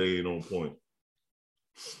 Father's Day ain't on point.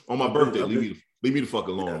 On my birthday, leave me the fuck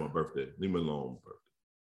alone on my birthday. Leave me alone on my birthday.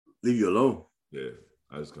 Leave you alone? Yeah,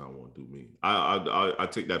 I just kind of want to do me. I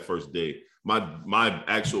take that first day. My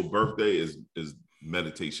actual birthday is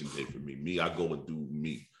meditation day for me. I go and do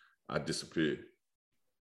me. I disappear.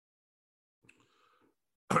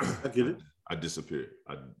 I get it. I disappear.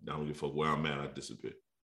 I don't give a fuck where I'm at. I disappear.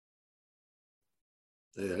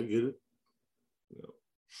 Yeah, I get it. Yeah.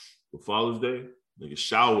 For Father's Day, nigga,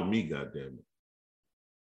 shower me, goddamn it.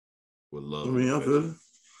 With love. I mean, I feel it.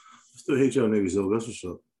 I still hate y'all niggas though. That's what's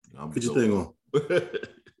up. Put your thing on.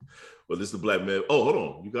 Well, this is the Black Man. Oh, hold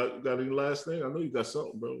on. You got any last thing? I know you got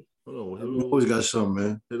something, bro. Hold on. I always got something,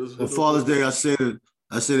 man. On Father's Day, I said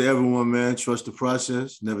to everyone, man, trust the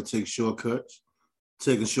process. Never take shortcuts.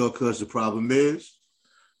 Taking shortcuts, the problem is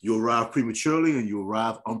you arrive prematurely and you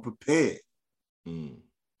arrive unprepared.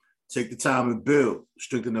 Take the time and build,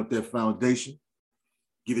 strengthen up that foundation,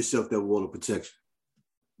 give yourself that wall of protection.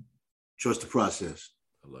 Trust the process.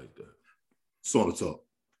 I like that. Sort of talk.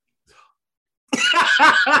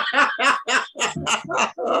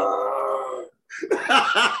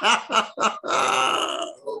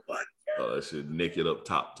 Oh my God. That shit naked up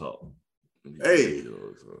top. Hey.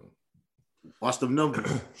 Watch them numbers.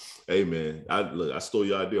 Hey man, I stole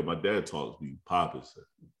your idea. My dad talks me popping.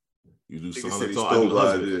 You do son talk.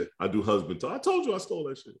 I do husband talk. I told you I stole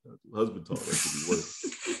that shit. I do husband talk. That should be worse.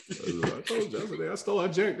 I told you. I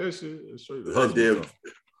jacked that shit. Straight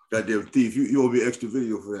Goddamn thief. You owe me extra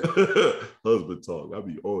video for that. Husband talk. I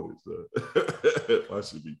be honest. I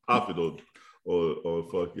should be popping on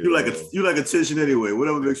fucking. You like attention anyway.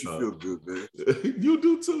 Whatever makes you feel good, man. You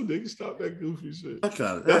do too, nigga. Stop that goofy shit.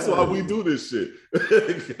 That's why we do this shit.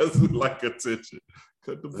 Because we like attention.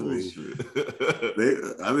 Cut the bullshit.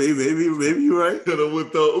 Maybe you're right. Hit him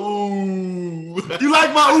with the ooh. You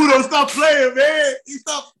like my ooh? Don't stop playing, man. You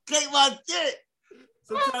stop playing my shit.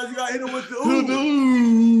 Sometimes you gotta hit him with the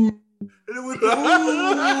ooh. Hit him with the ooh.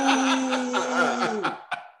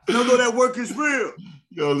 You don't know that work is real.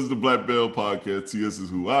 Yo, this is the Black Bell Podcast. TS is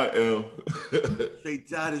who I am.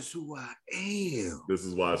 That is who I am. This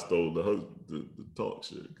is why I stole the talk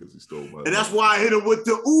shit, because he stole my. And that's why I hit him with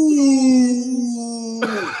the ooh.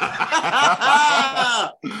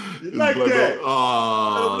 You like that?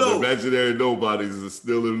 The imaginary nobodies is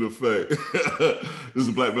still in effect. This is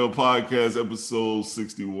the Black Bell Podcast, episode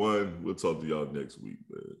 61. We'll talk to y'all next week,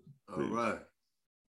 man. All right.